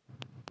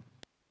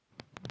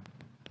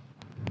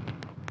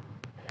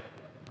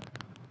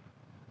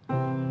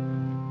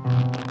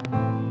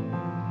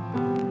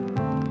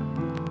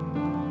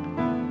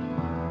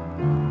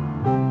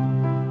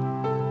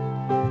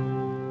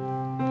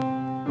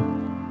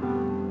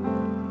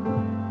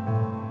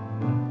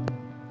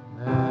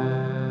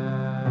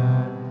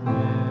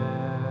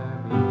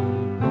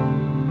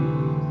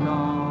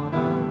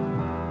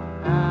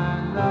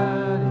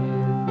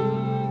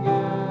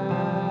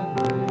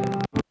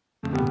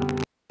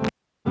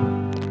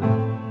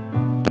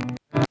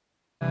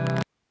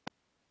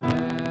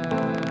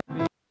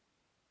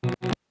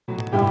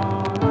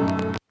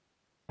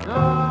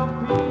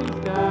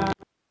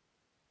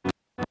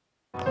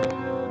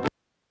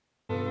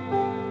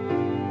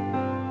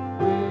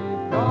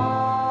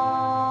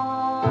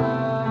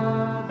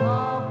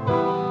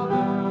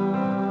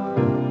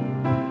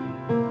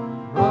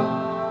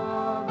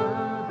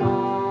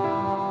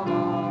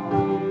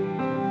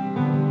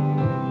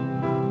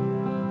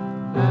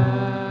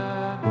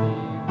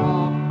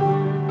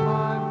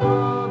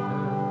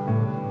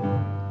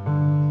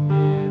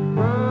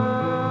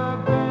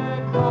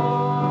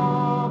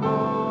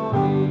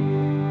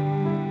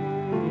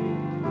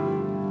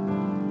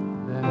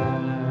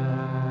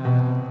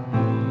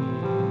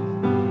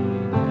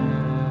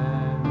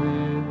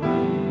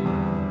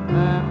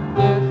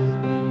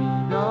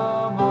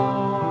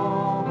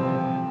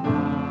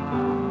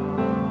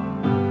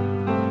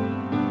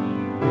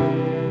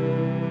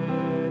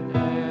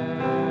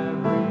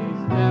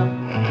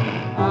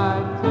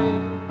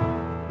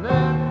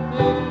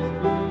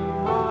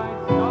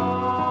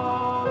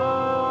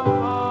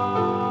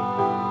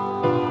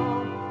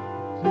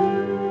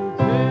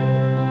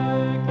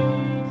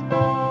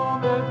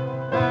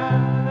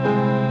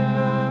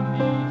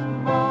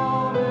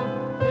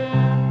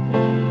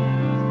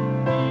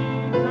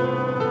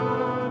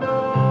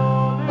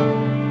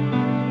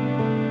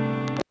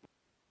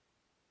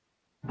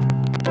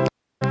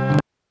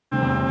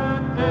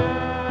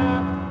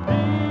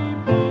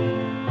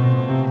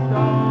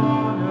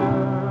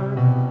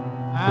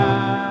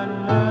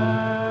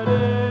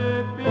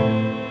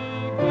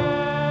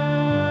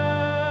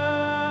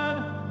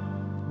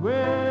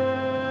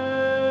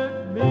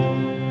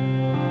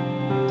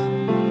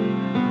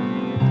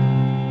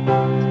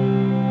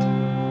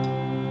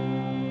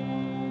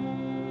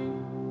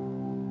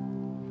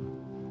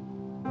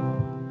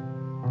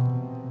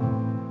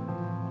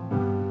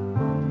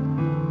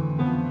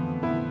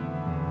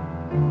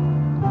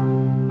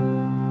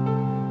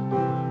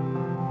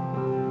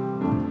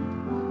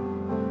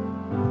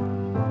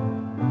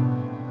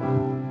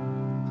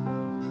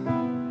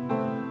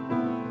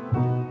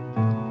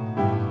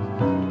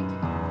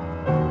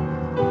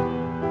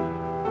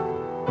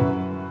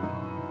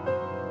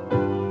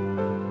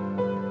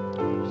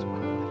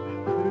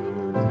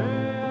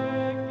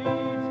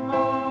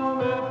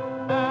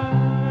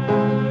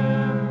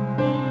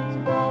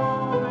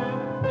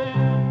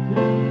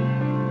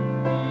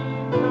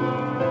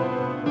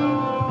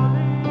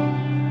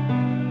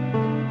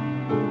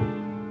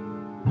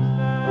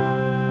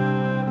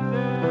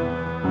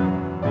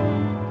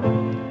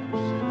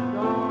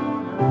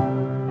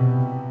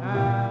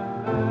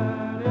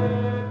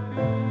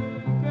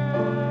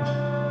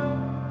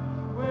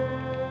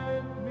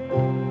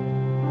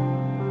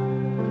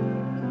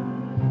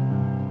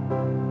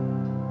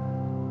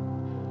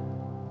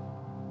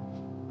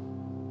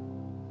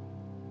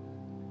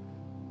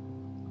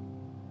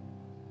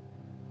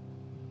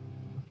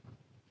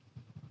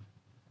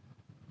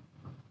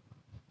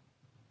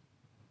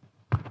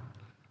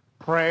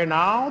 Pray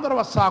now that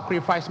our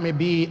sacrifice may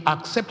be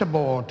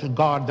acceptable to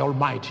God the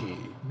Almighty.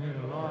 May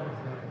the Lord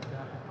accept the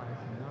sacrifice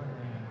in your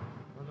hand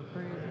for the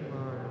praise and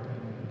glory of his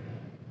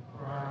name.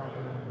 For our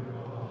good and good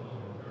of all.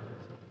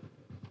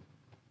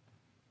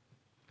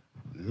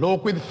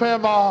 Look with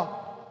favor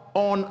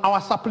on our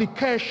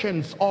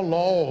supplications, O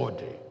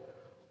Lord,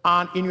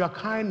 and in your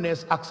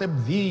kindness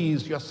accept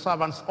these your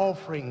servants'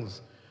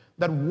 offerings,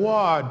 that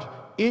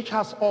what each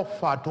has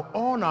offered to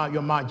honor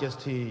your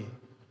majesty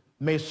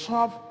may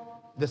serve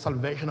the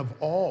salvation of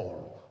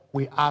all.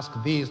 We ask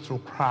this through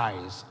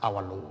Christ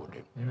our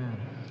Lord. Amen.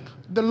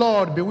 The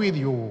Lord be with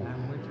you.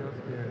 And with your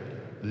spirit.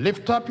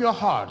 Lift up your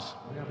hearts.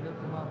 We have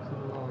lifted them up to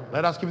the Lord.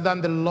 Let us give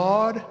them the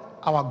Lord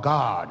our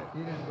God.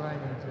 It is right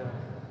and just.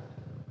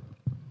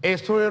 It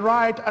is truly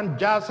right and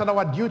just and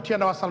our duty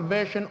and our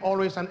salvation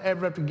always and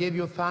ever to give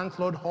you thanks,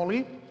 Lord,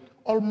 holy,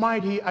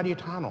 almighty, and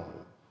eternal.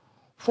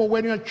 For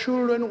when your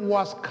children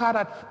were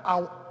scattered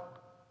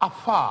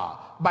afar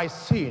by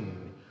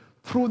sin,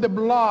 through the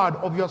blood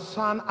of your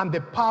Son and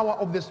the power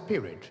of the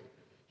Spirit,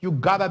 you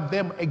gathered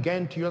them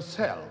again to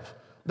yourself,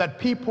 that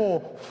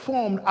people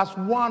formed as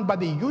one by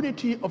the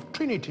unity of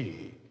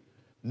Trinity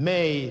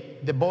may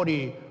the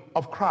body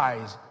of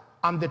Christ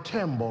and the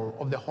temple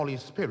of the Holy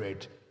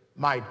Spirit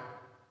might,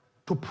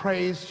 to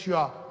praise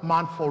your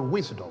manifold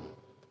wisdom,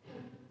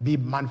 be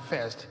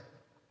manifest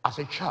as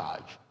a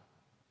church.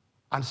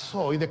 And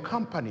so in the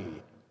company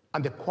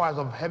and the choirs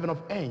of heaven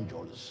of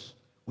angels,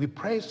 we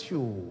praise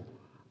you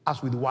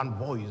as with one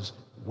voice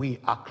we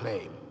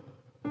acclaim.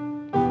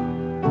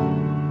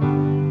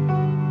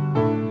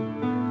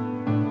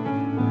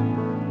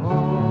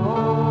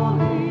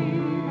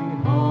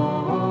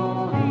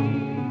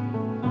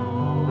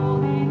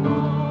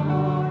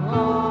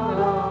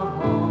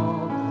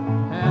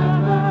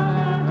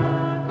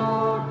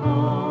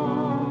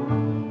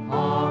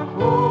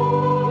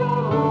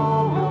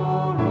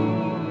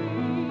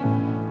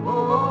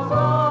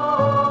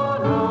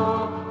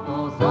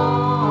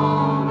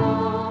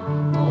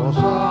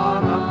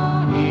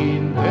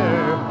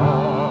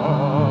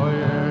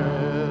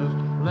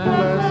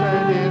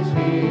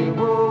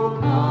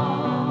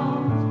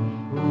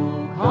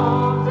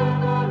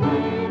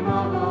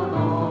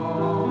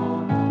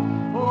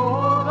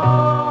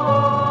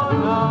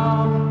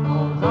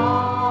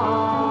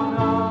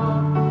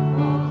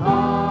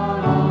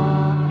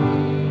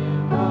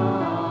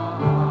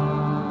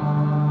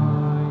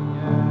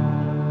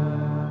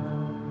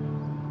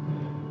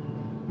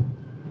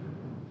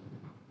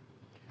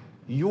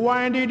 You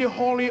are indeed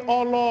holy,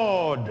 O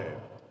Lord,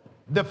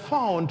 the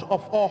fount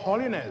of all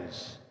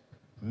holiness.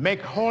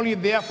 Make holy,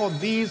 therefore,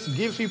 these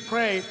gifts, we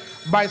pray,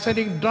 by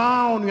sending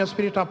down your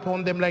Spirit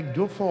upon them like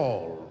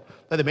dewfall,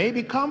 that they may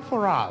become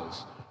for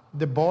us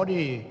the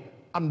body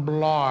and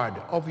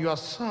blood of your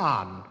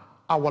Son,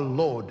 our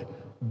Lord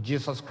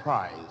Jesus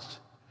Christ.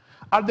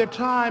 At the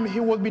time he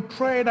was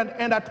betrayed and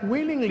entered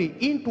willingly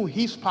into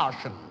his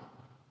passion,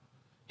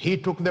 he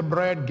took the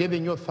bread,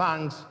 giving you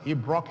thanks, he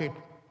broke it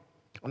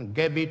and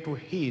gave it to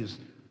his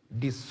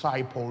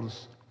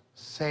disciples,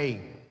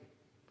 saying,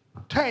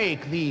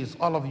 "Take these,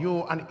 all of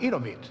you, and eat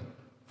of it,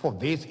 for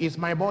this is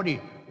my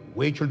body,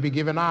 which will be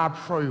given up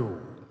for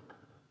you."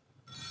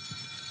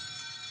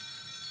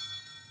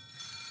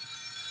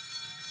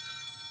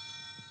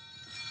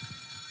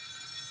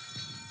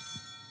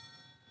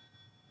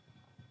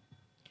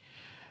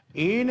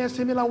 In a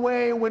similar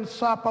way, when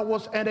supper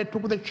was ended,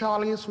 took the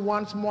chalice,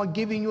 once more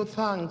giving you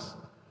thanks,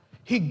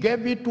 he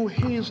gave it to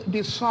his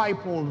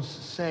disciples,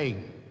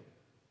 saying,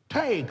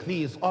 "Take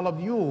these, all of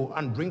you,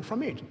 and drink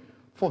from it,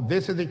 for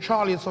this is the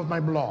chalice of my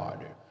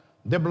blood,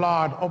 the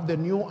blood of the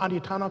new and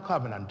eternal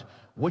covenant,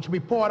 which will be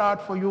poured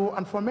out for you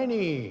and for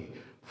many,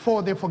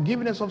 for the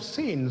forgiveness of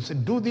sins.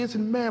 Do this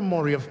in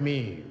memory of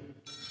me."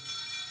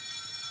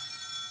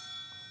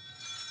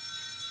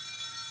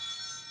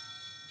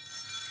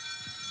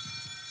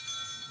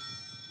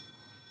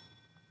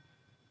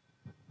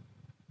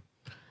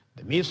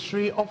 The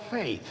mystery of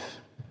faith.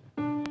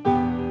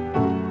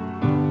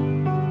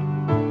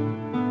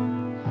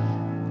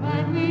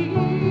 And we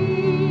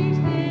eat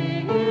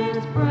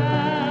his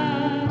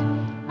bread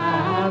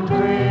and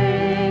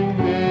drink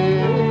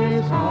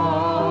his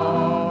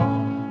cup.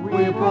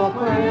 We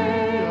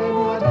proclaim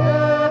your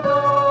death,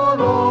 O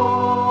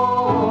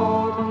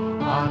Lord,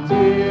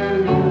 until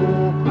you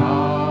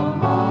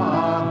come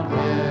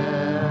again.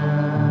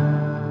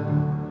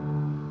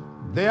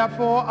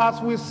 Therefore,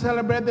 as we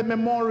celebrate the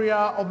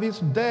memorial of his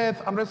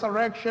death and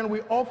resurrection,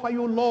 we offer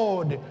you,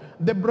 Lord,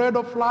 the bread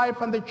of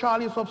life and the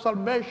chalice of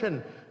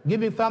salvation,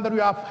 giving thanks that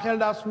you have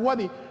held us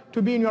worthy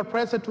to be in your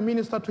presence to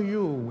minister to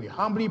you. We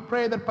humbly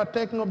pray that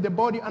partaking of the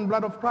body and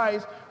blood of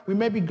Christ, we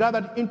may be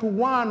gathered into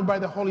one by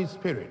the Holy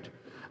Spirit.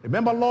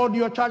 Remember, Lord,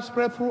 your church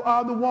spread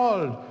throughout the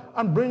world,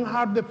 and bring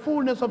her the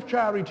fullness of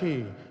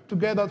charity,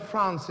 together with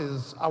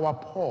Francis, our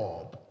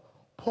Pope,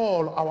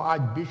 Paul, our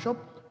Archbishop,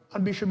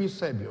 and Bishop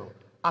Eusebio,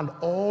 and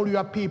all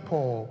your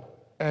people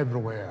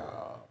everywhere.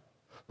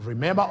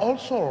 Remember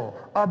also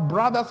our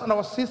brothers and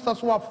our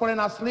sisters who have fallen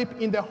asleep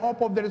in the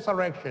hope of the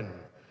resurrection,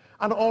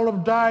 and all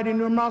have died in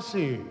your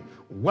mercy.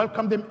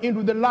 Welcome them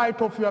into the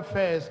light of your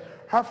face.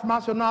 Have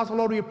mercy on us,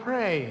 Lord, we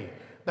pray,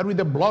 that with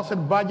the Blessed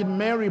Virgin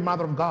Mary,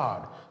 Mother of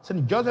God,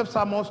 St. Joseph,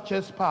 our most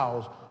chaste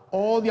spouse,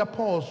 all the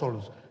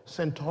apostles,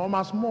 St.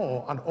 Thomas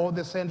More, and all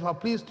the saints who have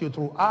pleased you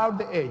throughout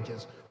the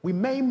ages, we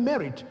may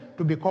merit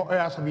to be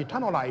co-heirs of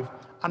eternal life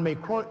and may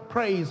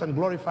praise and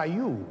glorify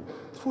you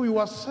through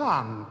your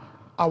Son,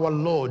 our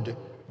Lord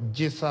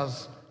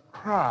Jesus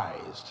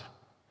Christ.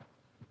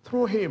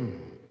 Through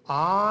him,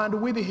 and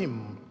with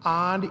him,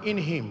 and in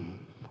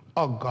him,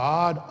 O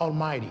God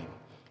Almighty,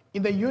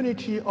 in the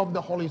unity of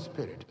the Holy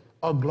Spirit,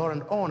 all glory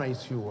and honor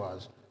is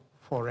yours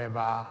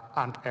forever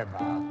and ever.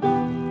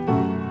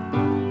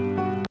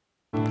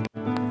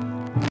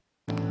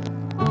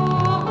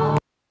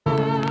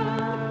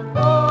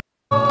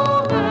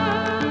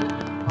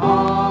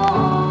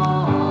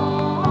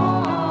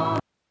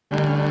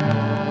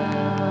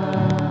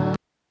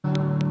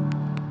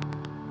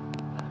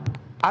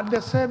 At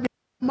the same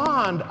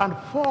command and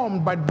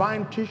formed by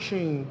divine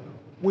teaching,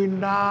 we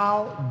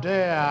now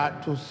dare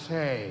to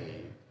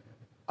say,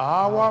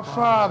 Our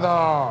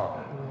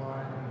Father, who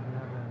art in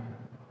heaven,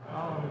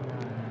 hallowed be thy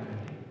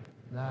name.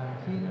 Thy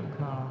kingdom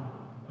come,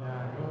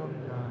 thy will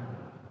be done,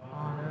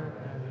 on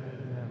earth as it is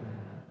in heaven.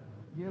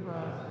 Give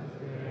us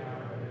this day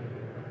our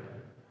daily bread,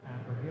 and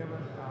forgive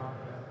us our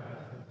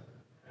trespasses,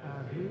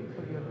 as we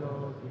forgive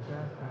those who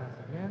trespass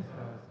against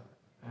us,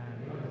 and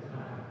lead us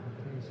not into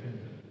temptation,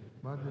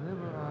 but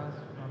deliver us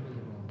from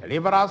evil.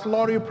 deliver us,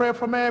 Lord, we pray,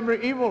 from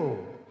every evil.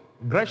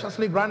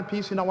 Graciously grant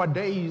peace in our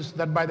days,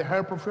 that by the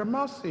help of your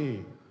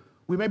mercy,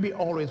 we may be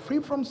always free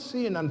from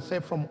sin and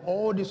safe from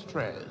all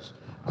distress,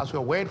 as we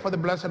wait for the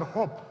blessed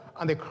hope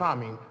and the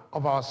coming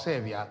of our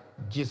Savior,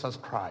 Jesus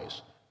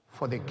Christ.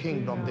 For the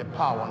kingdom, the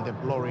power, and the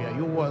glory are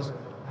yours.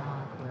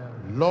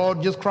 Lord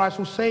Jesus Christ,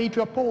 who say to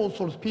your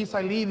apostles, peace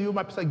I leave you,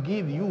 my peace I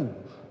give you.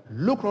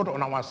 Look not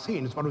on our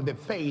sins, but with the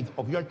faith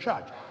of your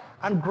church,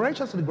 and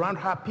graciously grant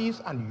her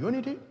peace and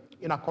unity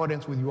in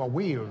accordance with your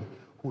will,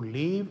 who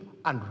live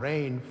and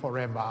reign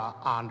forever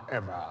and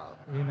ever.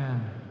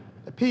 Amen.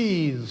 The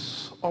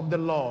peace of the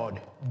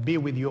Lord be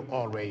with you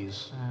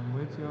always. And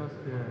with your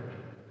spirit.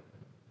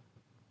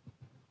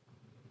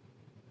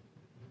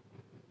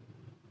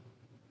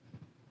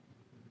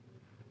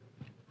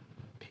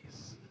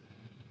 Peace.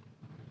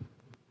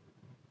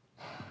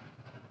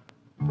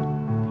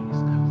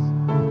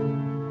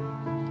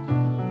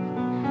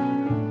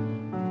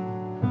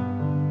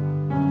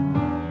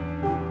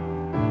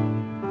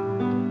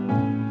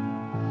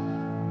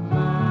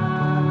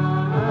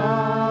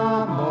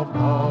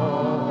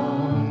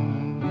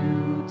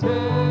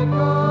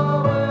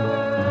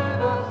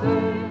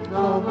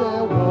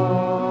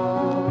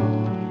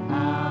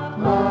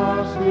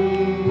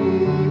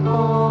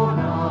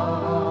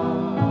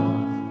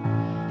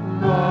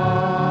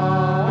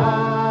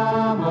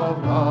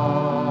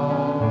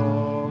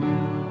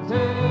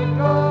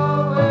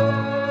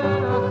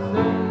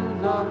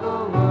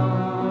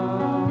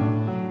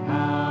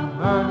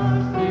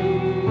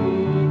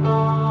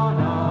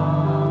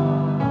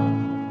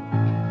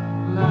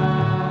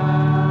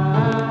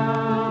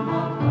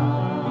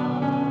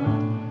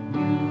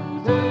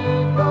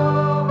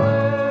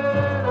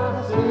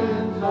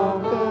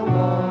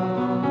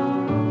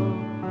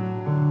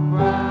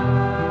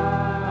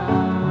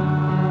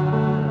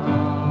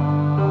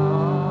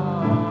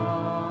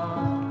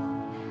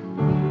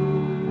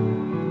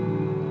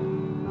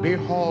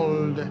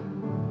 Behold,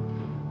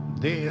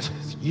 this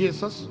is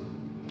Jesus,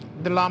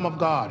 the Lamb of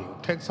God, who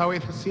takes away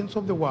the sins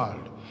of the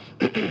world.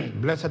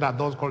 Blessed are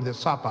those called the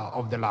supper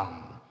of the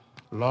Lamb.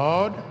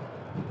 Lord,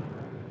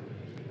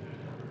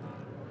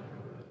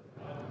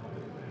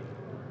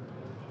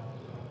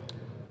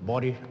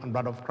 body and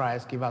blood of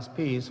Christ, give us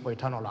peace for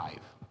eternal life.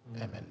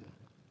 Amen.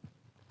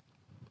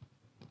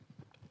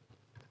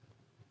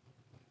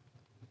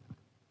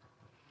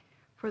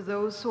 For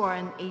those who are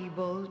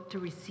unable to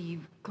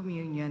receive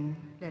communion,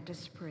 let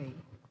us pray.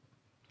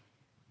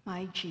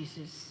 My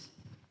Jesus,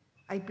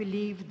 I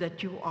believe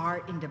that you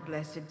are in the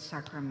Blessed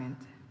Sacrament.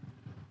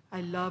 I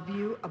love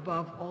you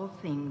above all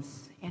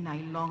things, and I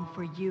long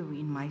for you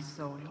in my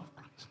soul.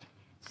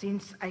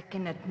 Since I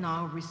cannot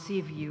now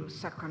receive you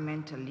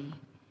sacramentally,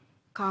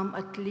 come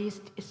at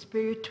least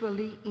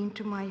spiritually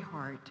into my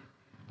heart.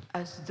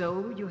 As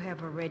though you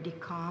have already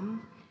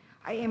come,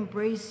 I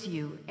embrace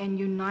you and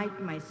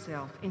unite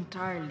myself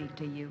entirely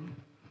to you.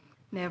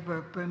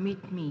 Never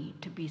permit me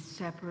to be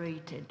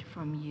separated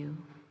from you.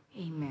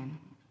 Amen.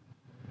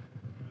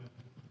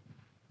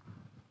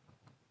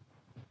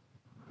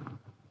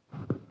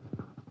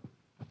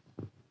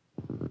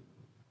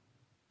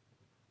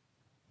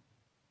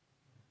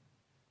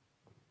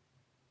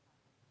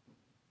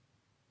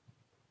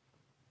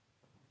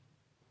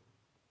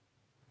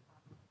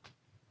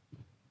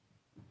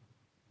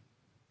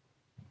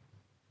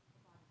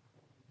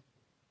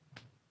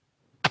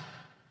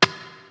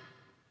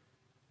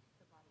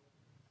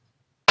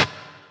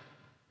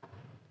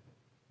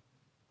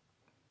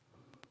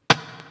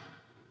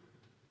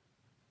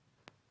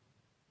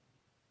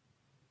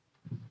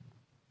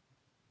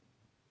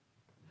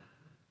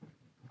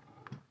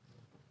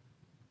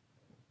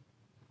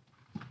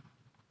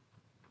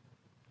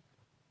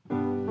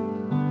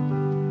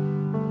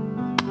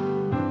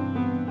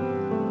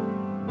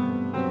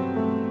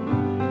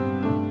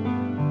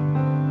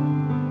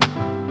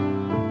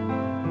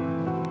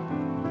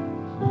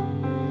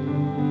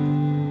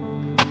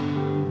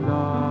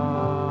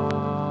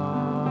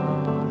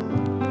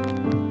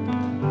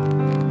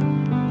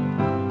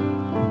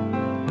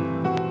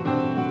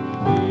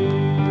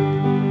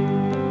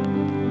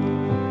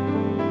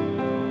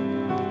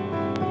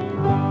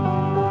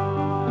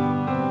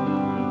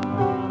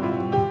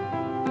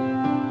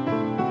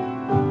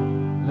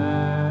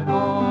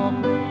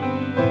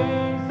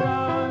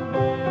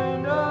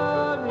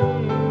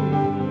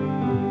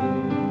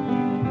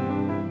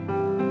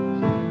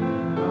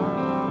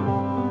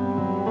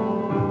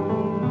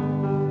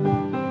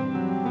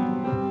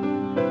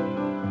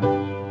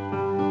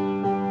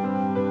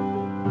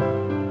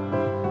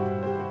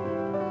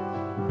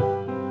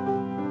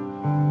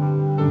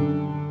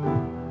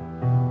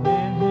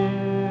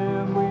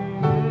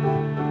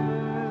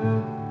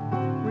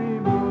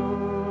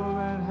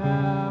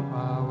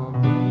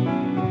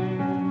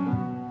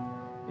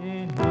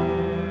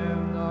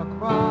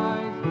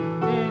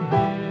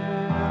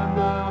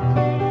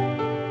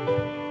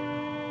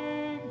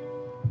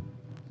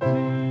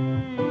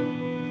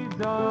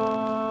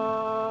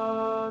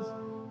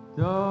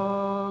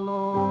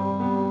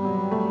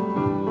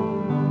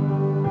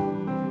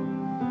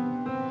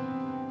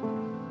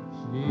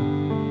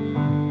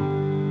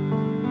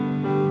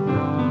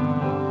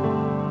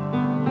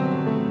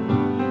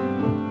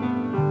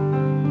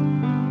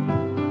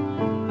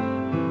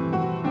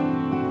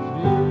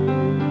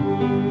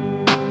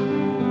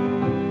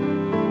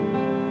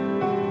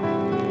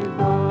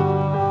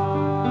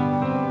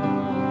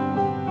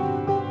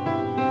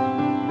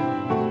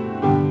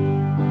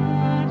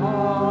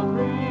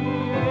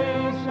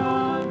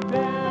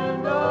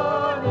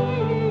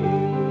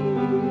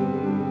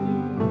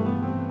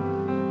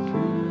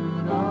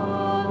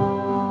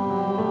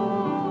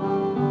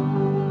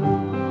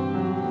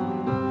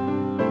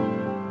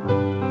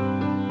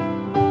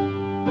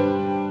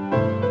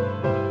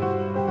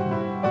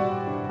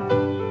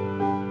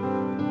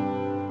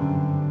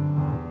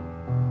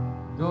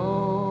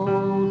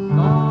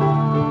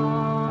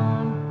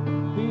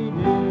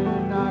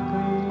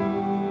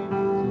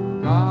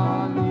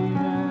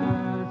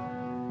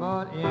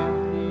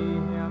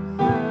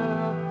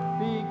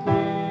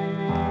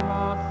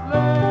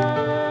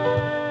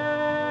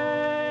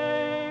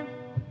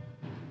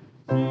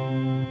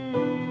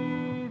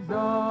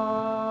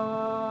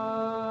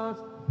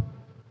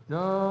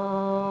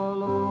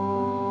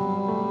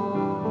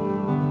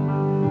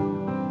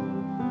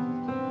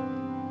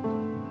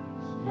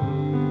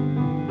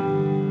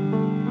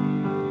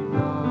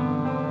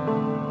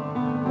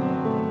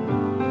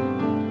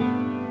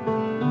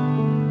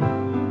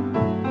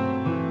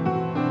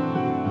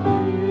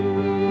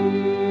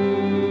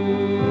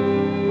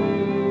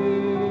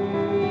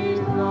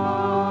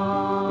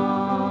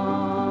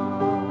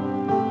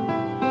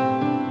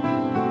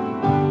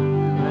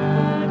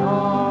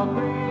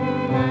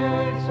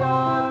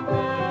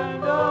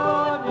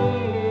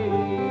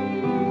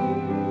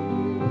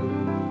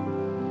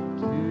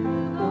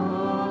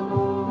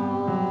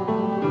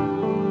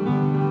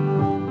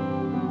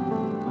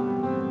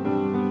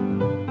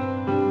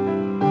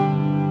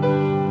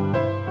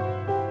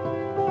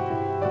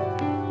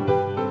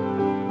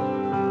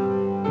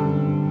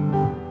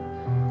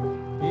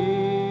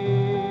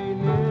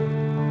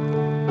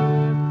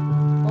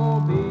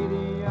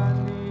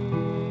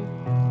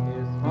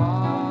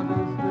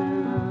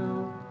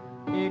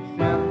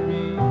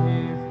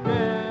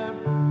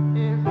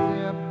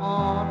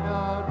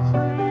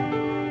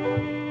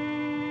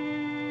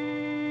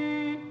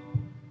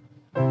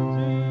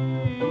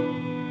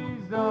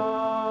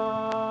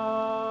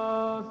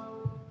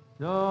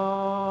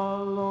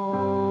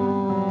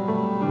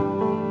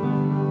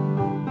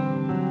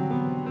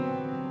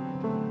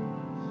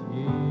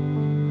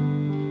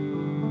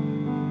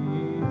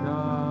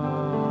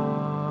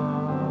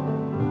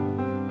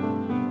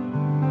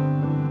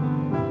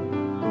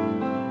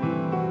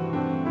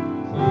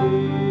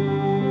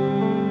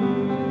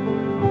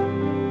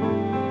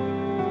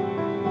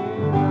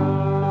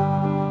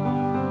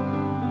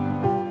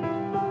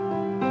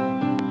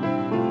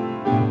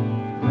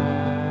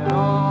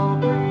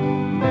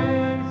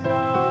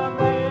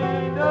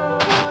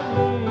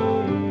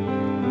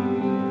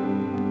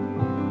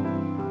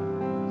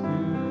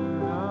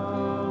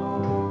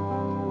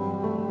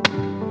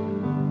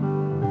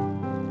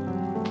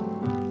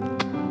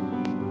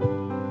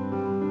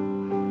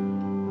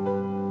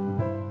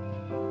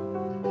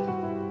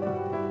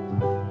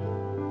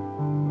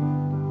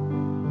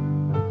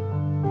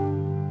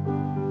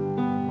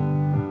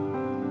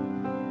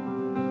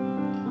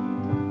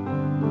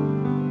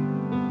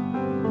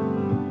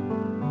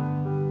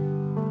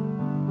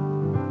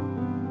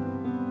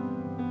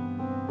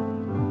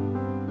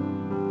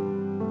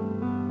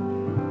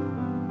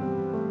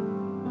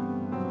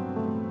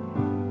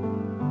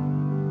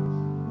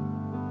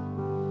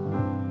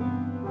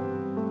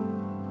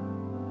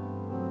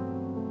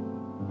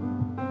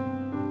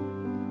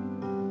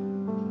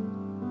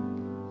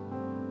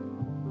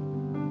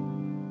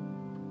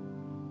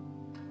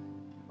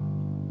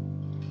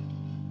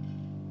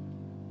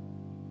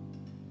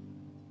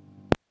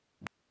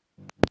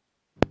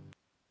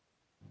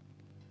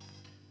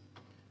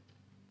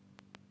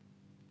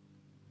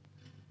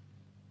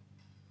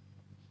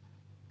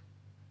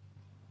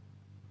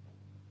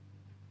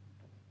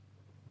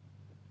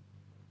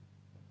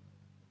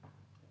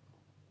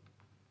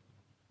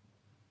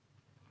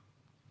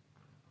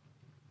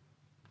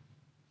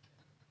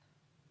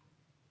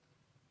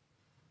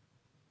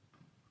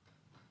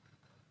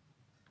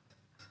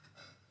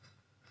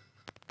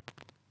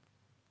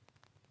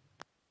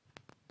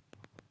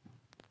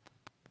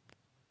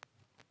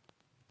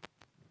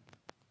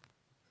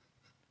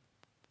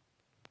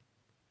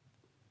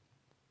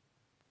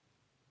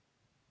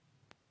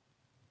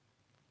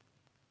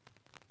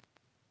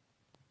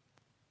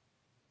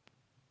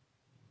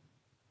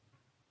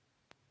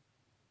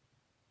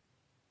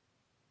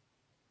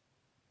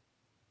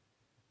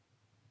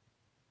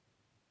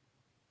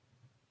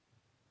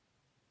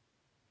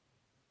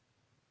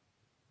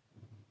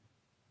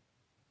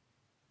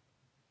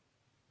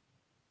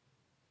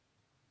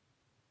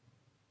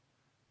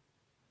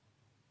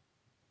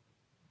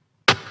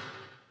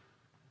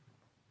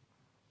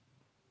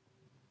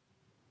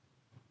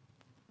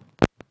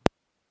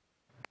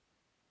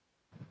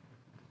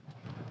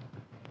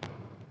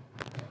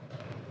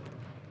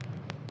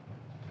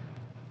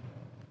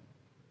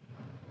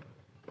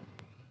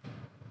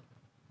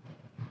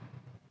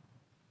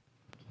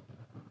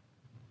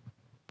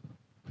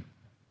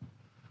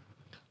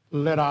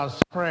 Let us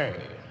pray.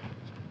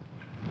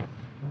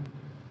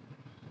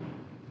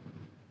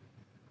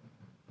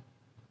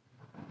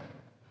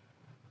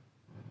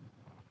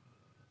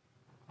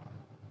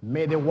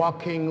 May the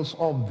workings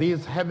of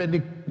this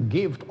heavenly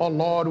gift, O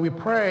Lord, we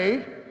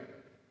pray,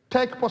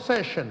 take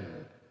possession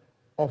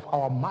of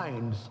our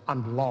minds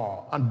and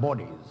law and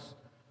bodies,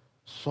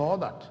 so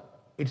that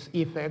its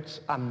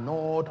effects and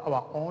not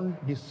our own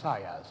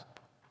desires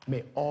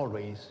may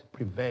always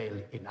prevail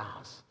in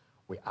us.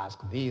 We ask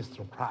this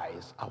through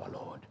Christ our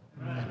Lord.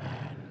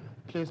 Amen.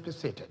 Please be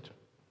seated.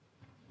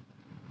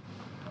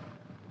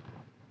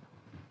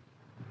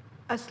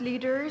 As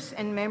leaders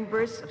and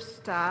members of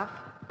staff,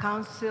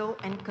 council,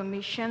 and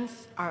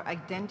commissions are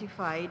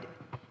identified,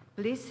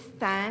 please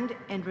stand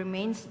and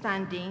remain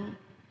standing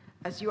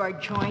as you are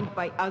joined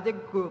by other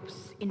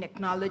groups in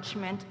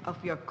acknowledgement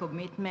of your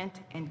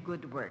commitment and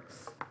good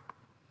works.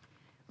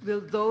 Will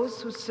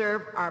those who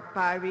serve our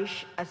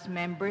parish as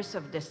members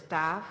of the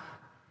staff,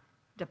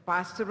 the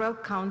Pastoral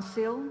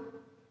Council,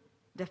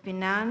 the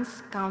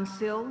Finance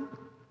Council,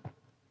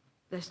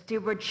 the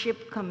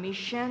Stewardship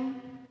Commission,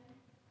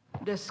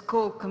 the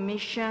School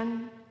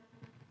Commission,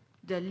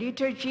 the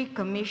Liturgy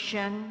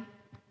Commission,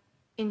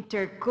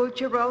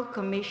 Intercultural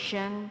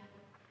Commission,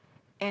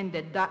 and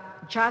the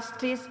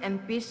Justice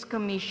and Peace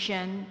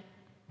Commission,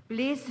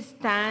 please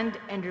stand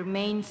and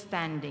remain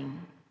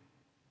standing.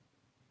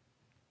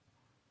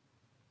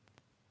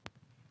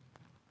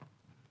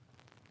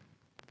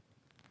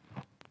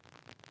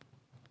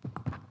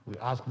 We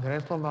ask the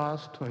rest of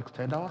us to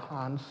extend our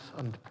hands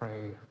and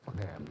pray for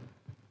them.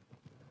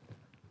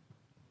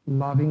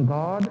 Loving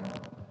God,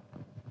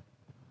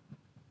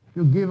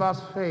 you give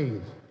us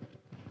faith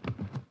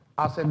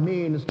as a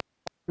means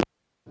to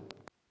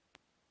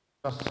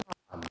your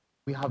Son.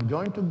 We have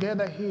joined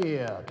together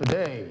here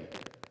today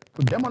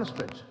to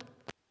demonstrate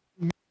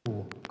to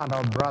you and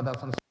our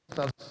brothers and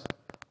sisters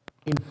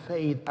in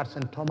faith at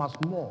St. Thomas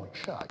More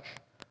Church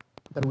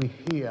that we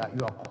hear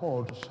you are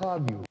called to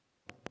serve you.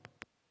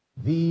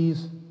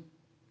 These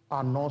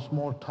are no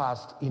small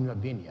tasks in your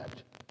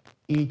vineyard.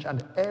 Each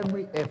and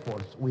every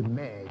effort we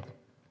make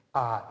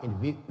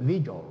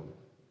individual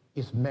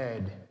is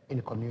made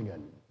in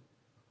communion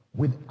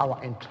with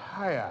our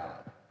entire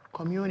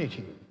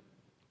community.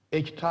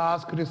 Each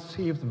task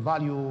receives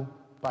value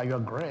by your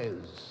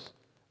grace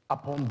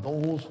upon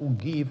those who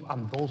give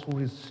and those who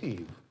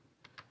receive.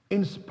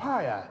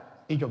 Inspire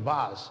each of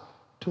us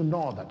to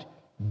know that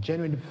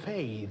genuine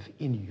faith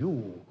in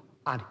you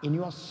and in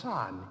your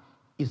Son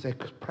is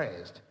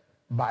expressed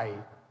by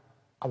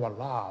our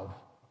love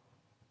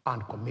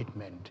and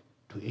commitment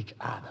to each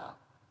other.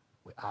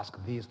 We ask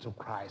this through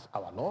Christ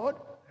our Lord.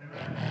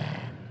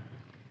 Amen.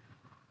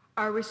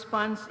 Our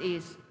response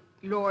is,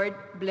 Lord,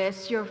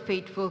 bless your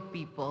faithful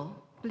people.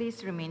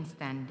 Please remain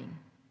standing.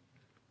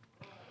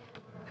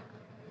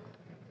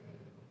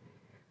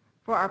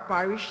 For our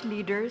parish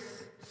leaders,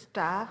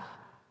 staff,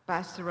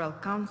 Pastoral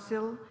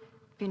Council,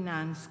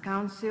 Finance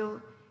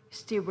Council,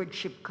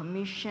 Stewardship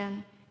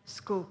Commission,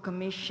 School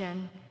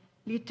Commission,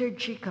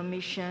 Liturgy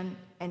Commission,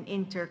 and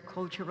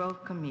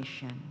Intercultural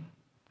Commission.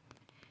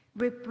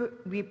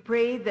 We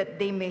pray that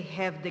they may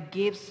have the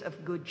gifts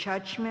of good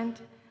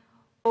judgment,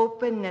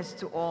 openness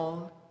to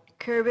all,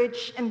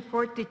 courage and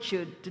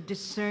fortitude to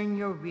discern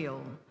your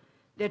will.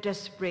 Let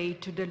us pray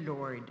to the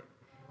Lord.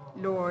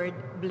 Lord,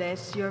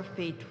 bless your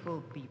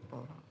faithful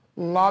people.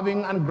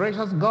 Loving and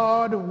gracious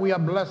God, we are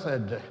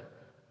blessed,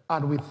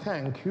 and we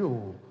thank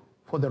you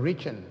for the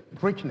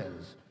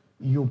richness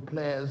you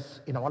place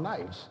in our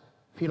lives.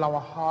 Fill our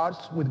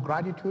hearts with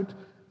gratitude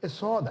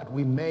so that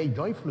we may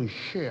joyfully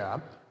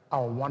share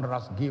our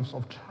wondrous gifts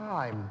of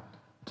time,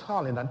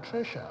 talent, and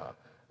treasure.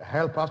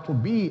 Help us to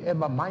be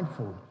ever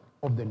mindful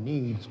of the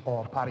needs of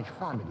our parish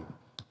family.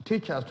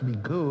 Teach us to be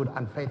good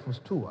and faithful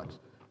stewards.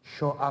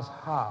 Show us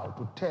how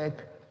to take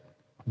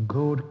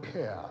good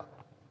care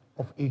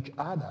of each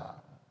other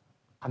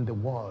and the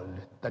world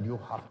that you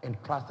have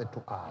entrusted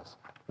to us.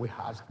 We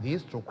ask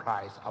this through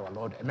Christ our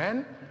Lord.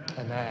 Amen.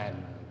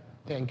 Amen.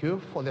 Thank you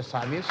for the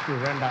service you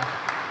render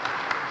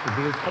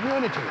to this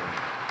community.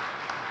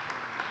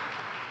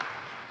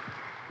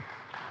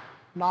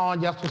 Now,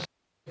 just to say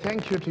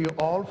thank you to you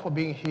all for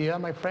being here,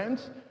 my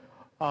friends.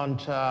 And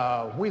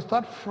we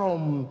start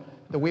from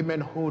the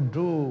women who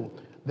do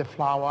the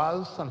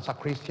flowers and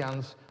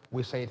sacristians.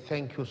 We say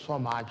thank you so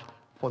much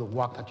for the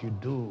work that you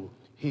do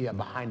here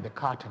behind the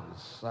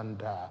curtains.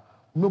 And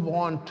move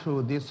on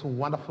to these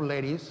wonderful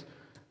ladies,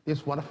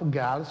 these wonderful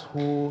girls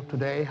who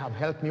today have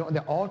helped me on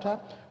the altar.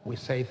 We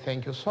say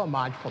thank you so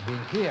much for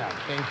being here.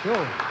 Thank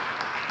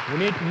you.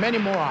 We need many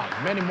more,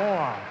 many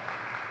more.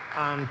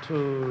 And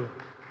to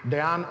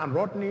Diane and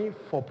Rodney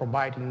for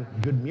providing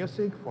good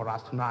music for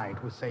us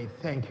tonight. We say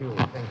thank you,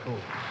 thank you.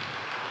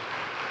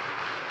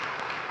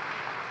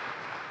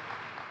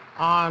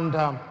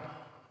 And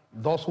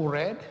those who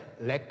read,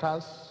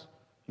 lectors,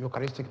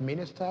 Eucharistic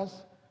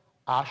ministers,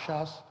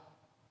 ushers,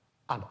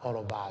 and all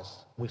of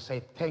us, we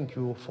say thank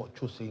you for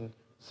choosing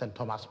St.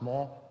 Thomas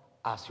More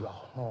as your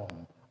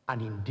home.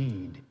 And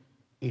indeed,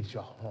 it's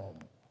your home.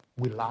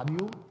 We love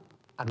you,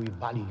 and we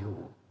value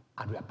you,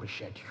 and we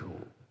appreciate you.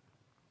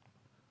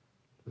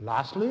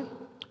 Lastly,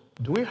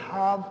 do we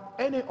have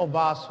any of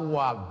us who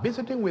are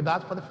visiting with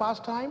us for the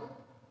first time?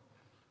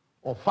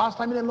 Or first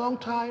time in a long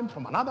time,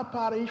 from another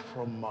parish,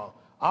 from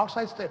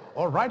outside state,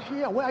 or right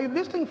here? Where are you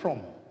visiting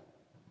from?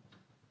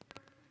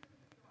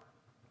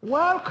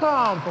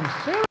 Welcome from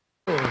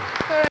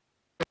Syracuse.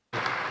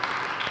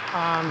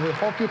 And we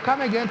hope you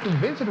come again to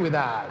visit with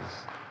us.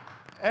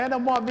 Any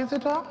more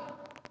visitor?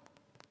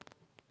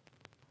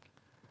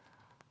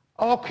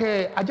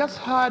 Okay, I just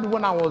heard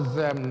when I was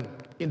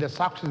in the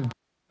sacristy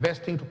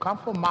investing to come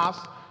for Mass,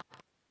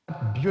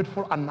 that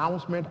beautiful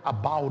announcement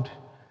about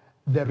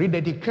the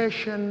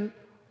rededication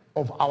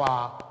of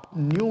our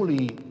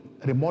newly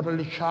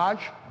remodeled church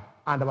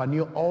and our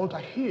new altar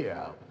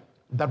here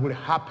that will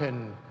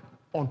happen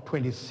on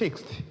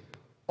 26th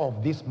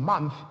of this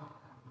month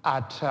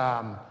at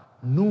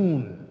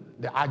noon.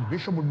 The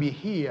Archbishop will be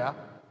here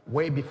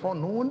way before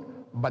noon,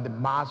 but the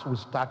Mass will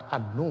start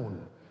at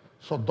noon.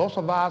 So those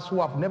of us who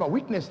have never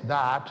witnessed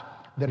that,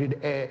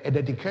 a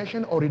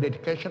dedication or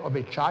rededication of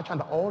a church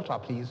and altar,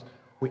 please,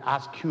 we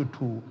ask you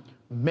to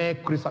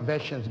make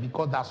reservations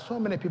because there are so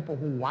many people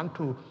who want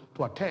to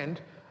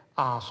attend.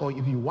 So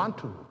if you want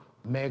to,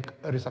 make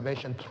a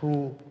reservation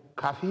through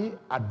Kathy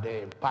at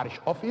the parish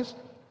office,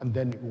 and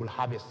then you will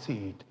have a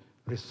seat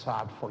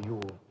reserved for you.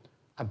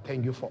 And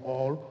thank you for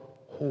all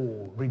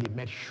who really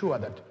made sure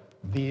that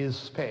this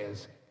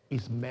space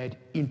is made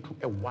into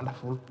a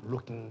wonderful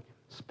looking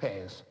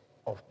space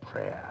of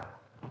prayer.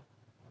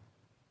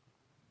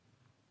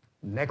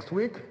 Next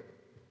week,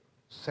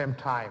 same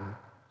time,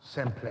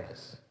 same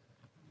place.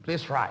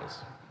 Please rise.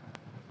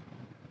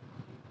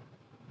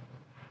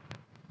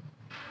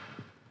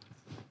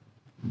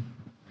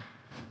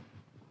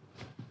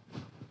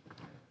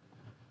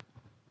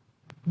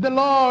 The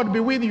Lord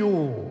be with you.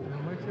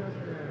 And with your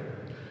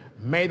spirit.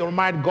 May the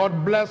Almighty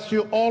God bless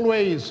you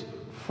always,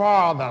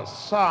 Father,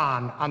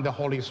 Son, and the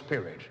Holy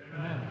Spirit.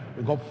 Amen.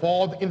 We go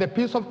forth in the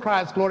peace of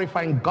Christ,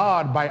 glorifying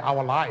God by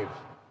our life.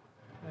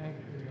 Thank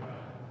you, God.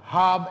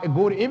 Have a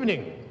good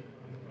evening.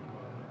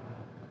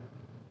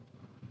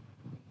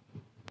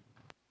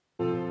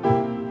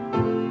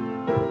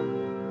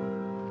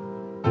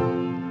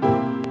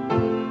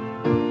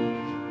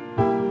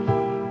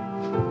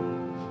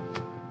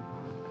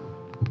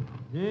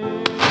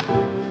 Yeah.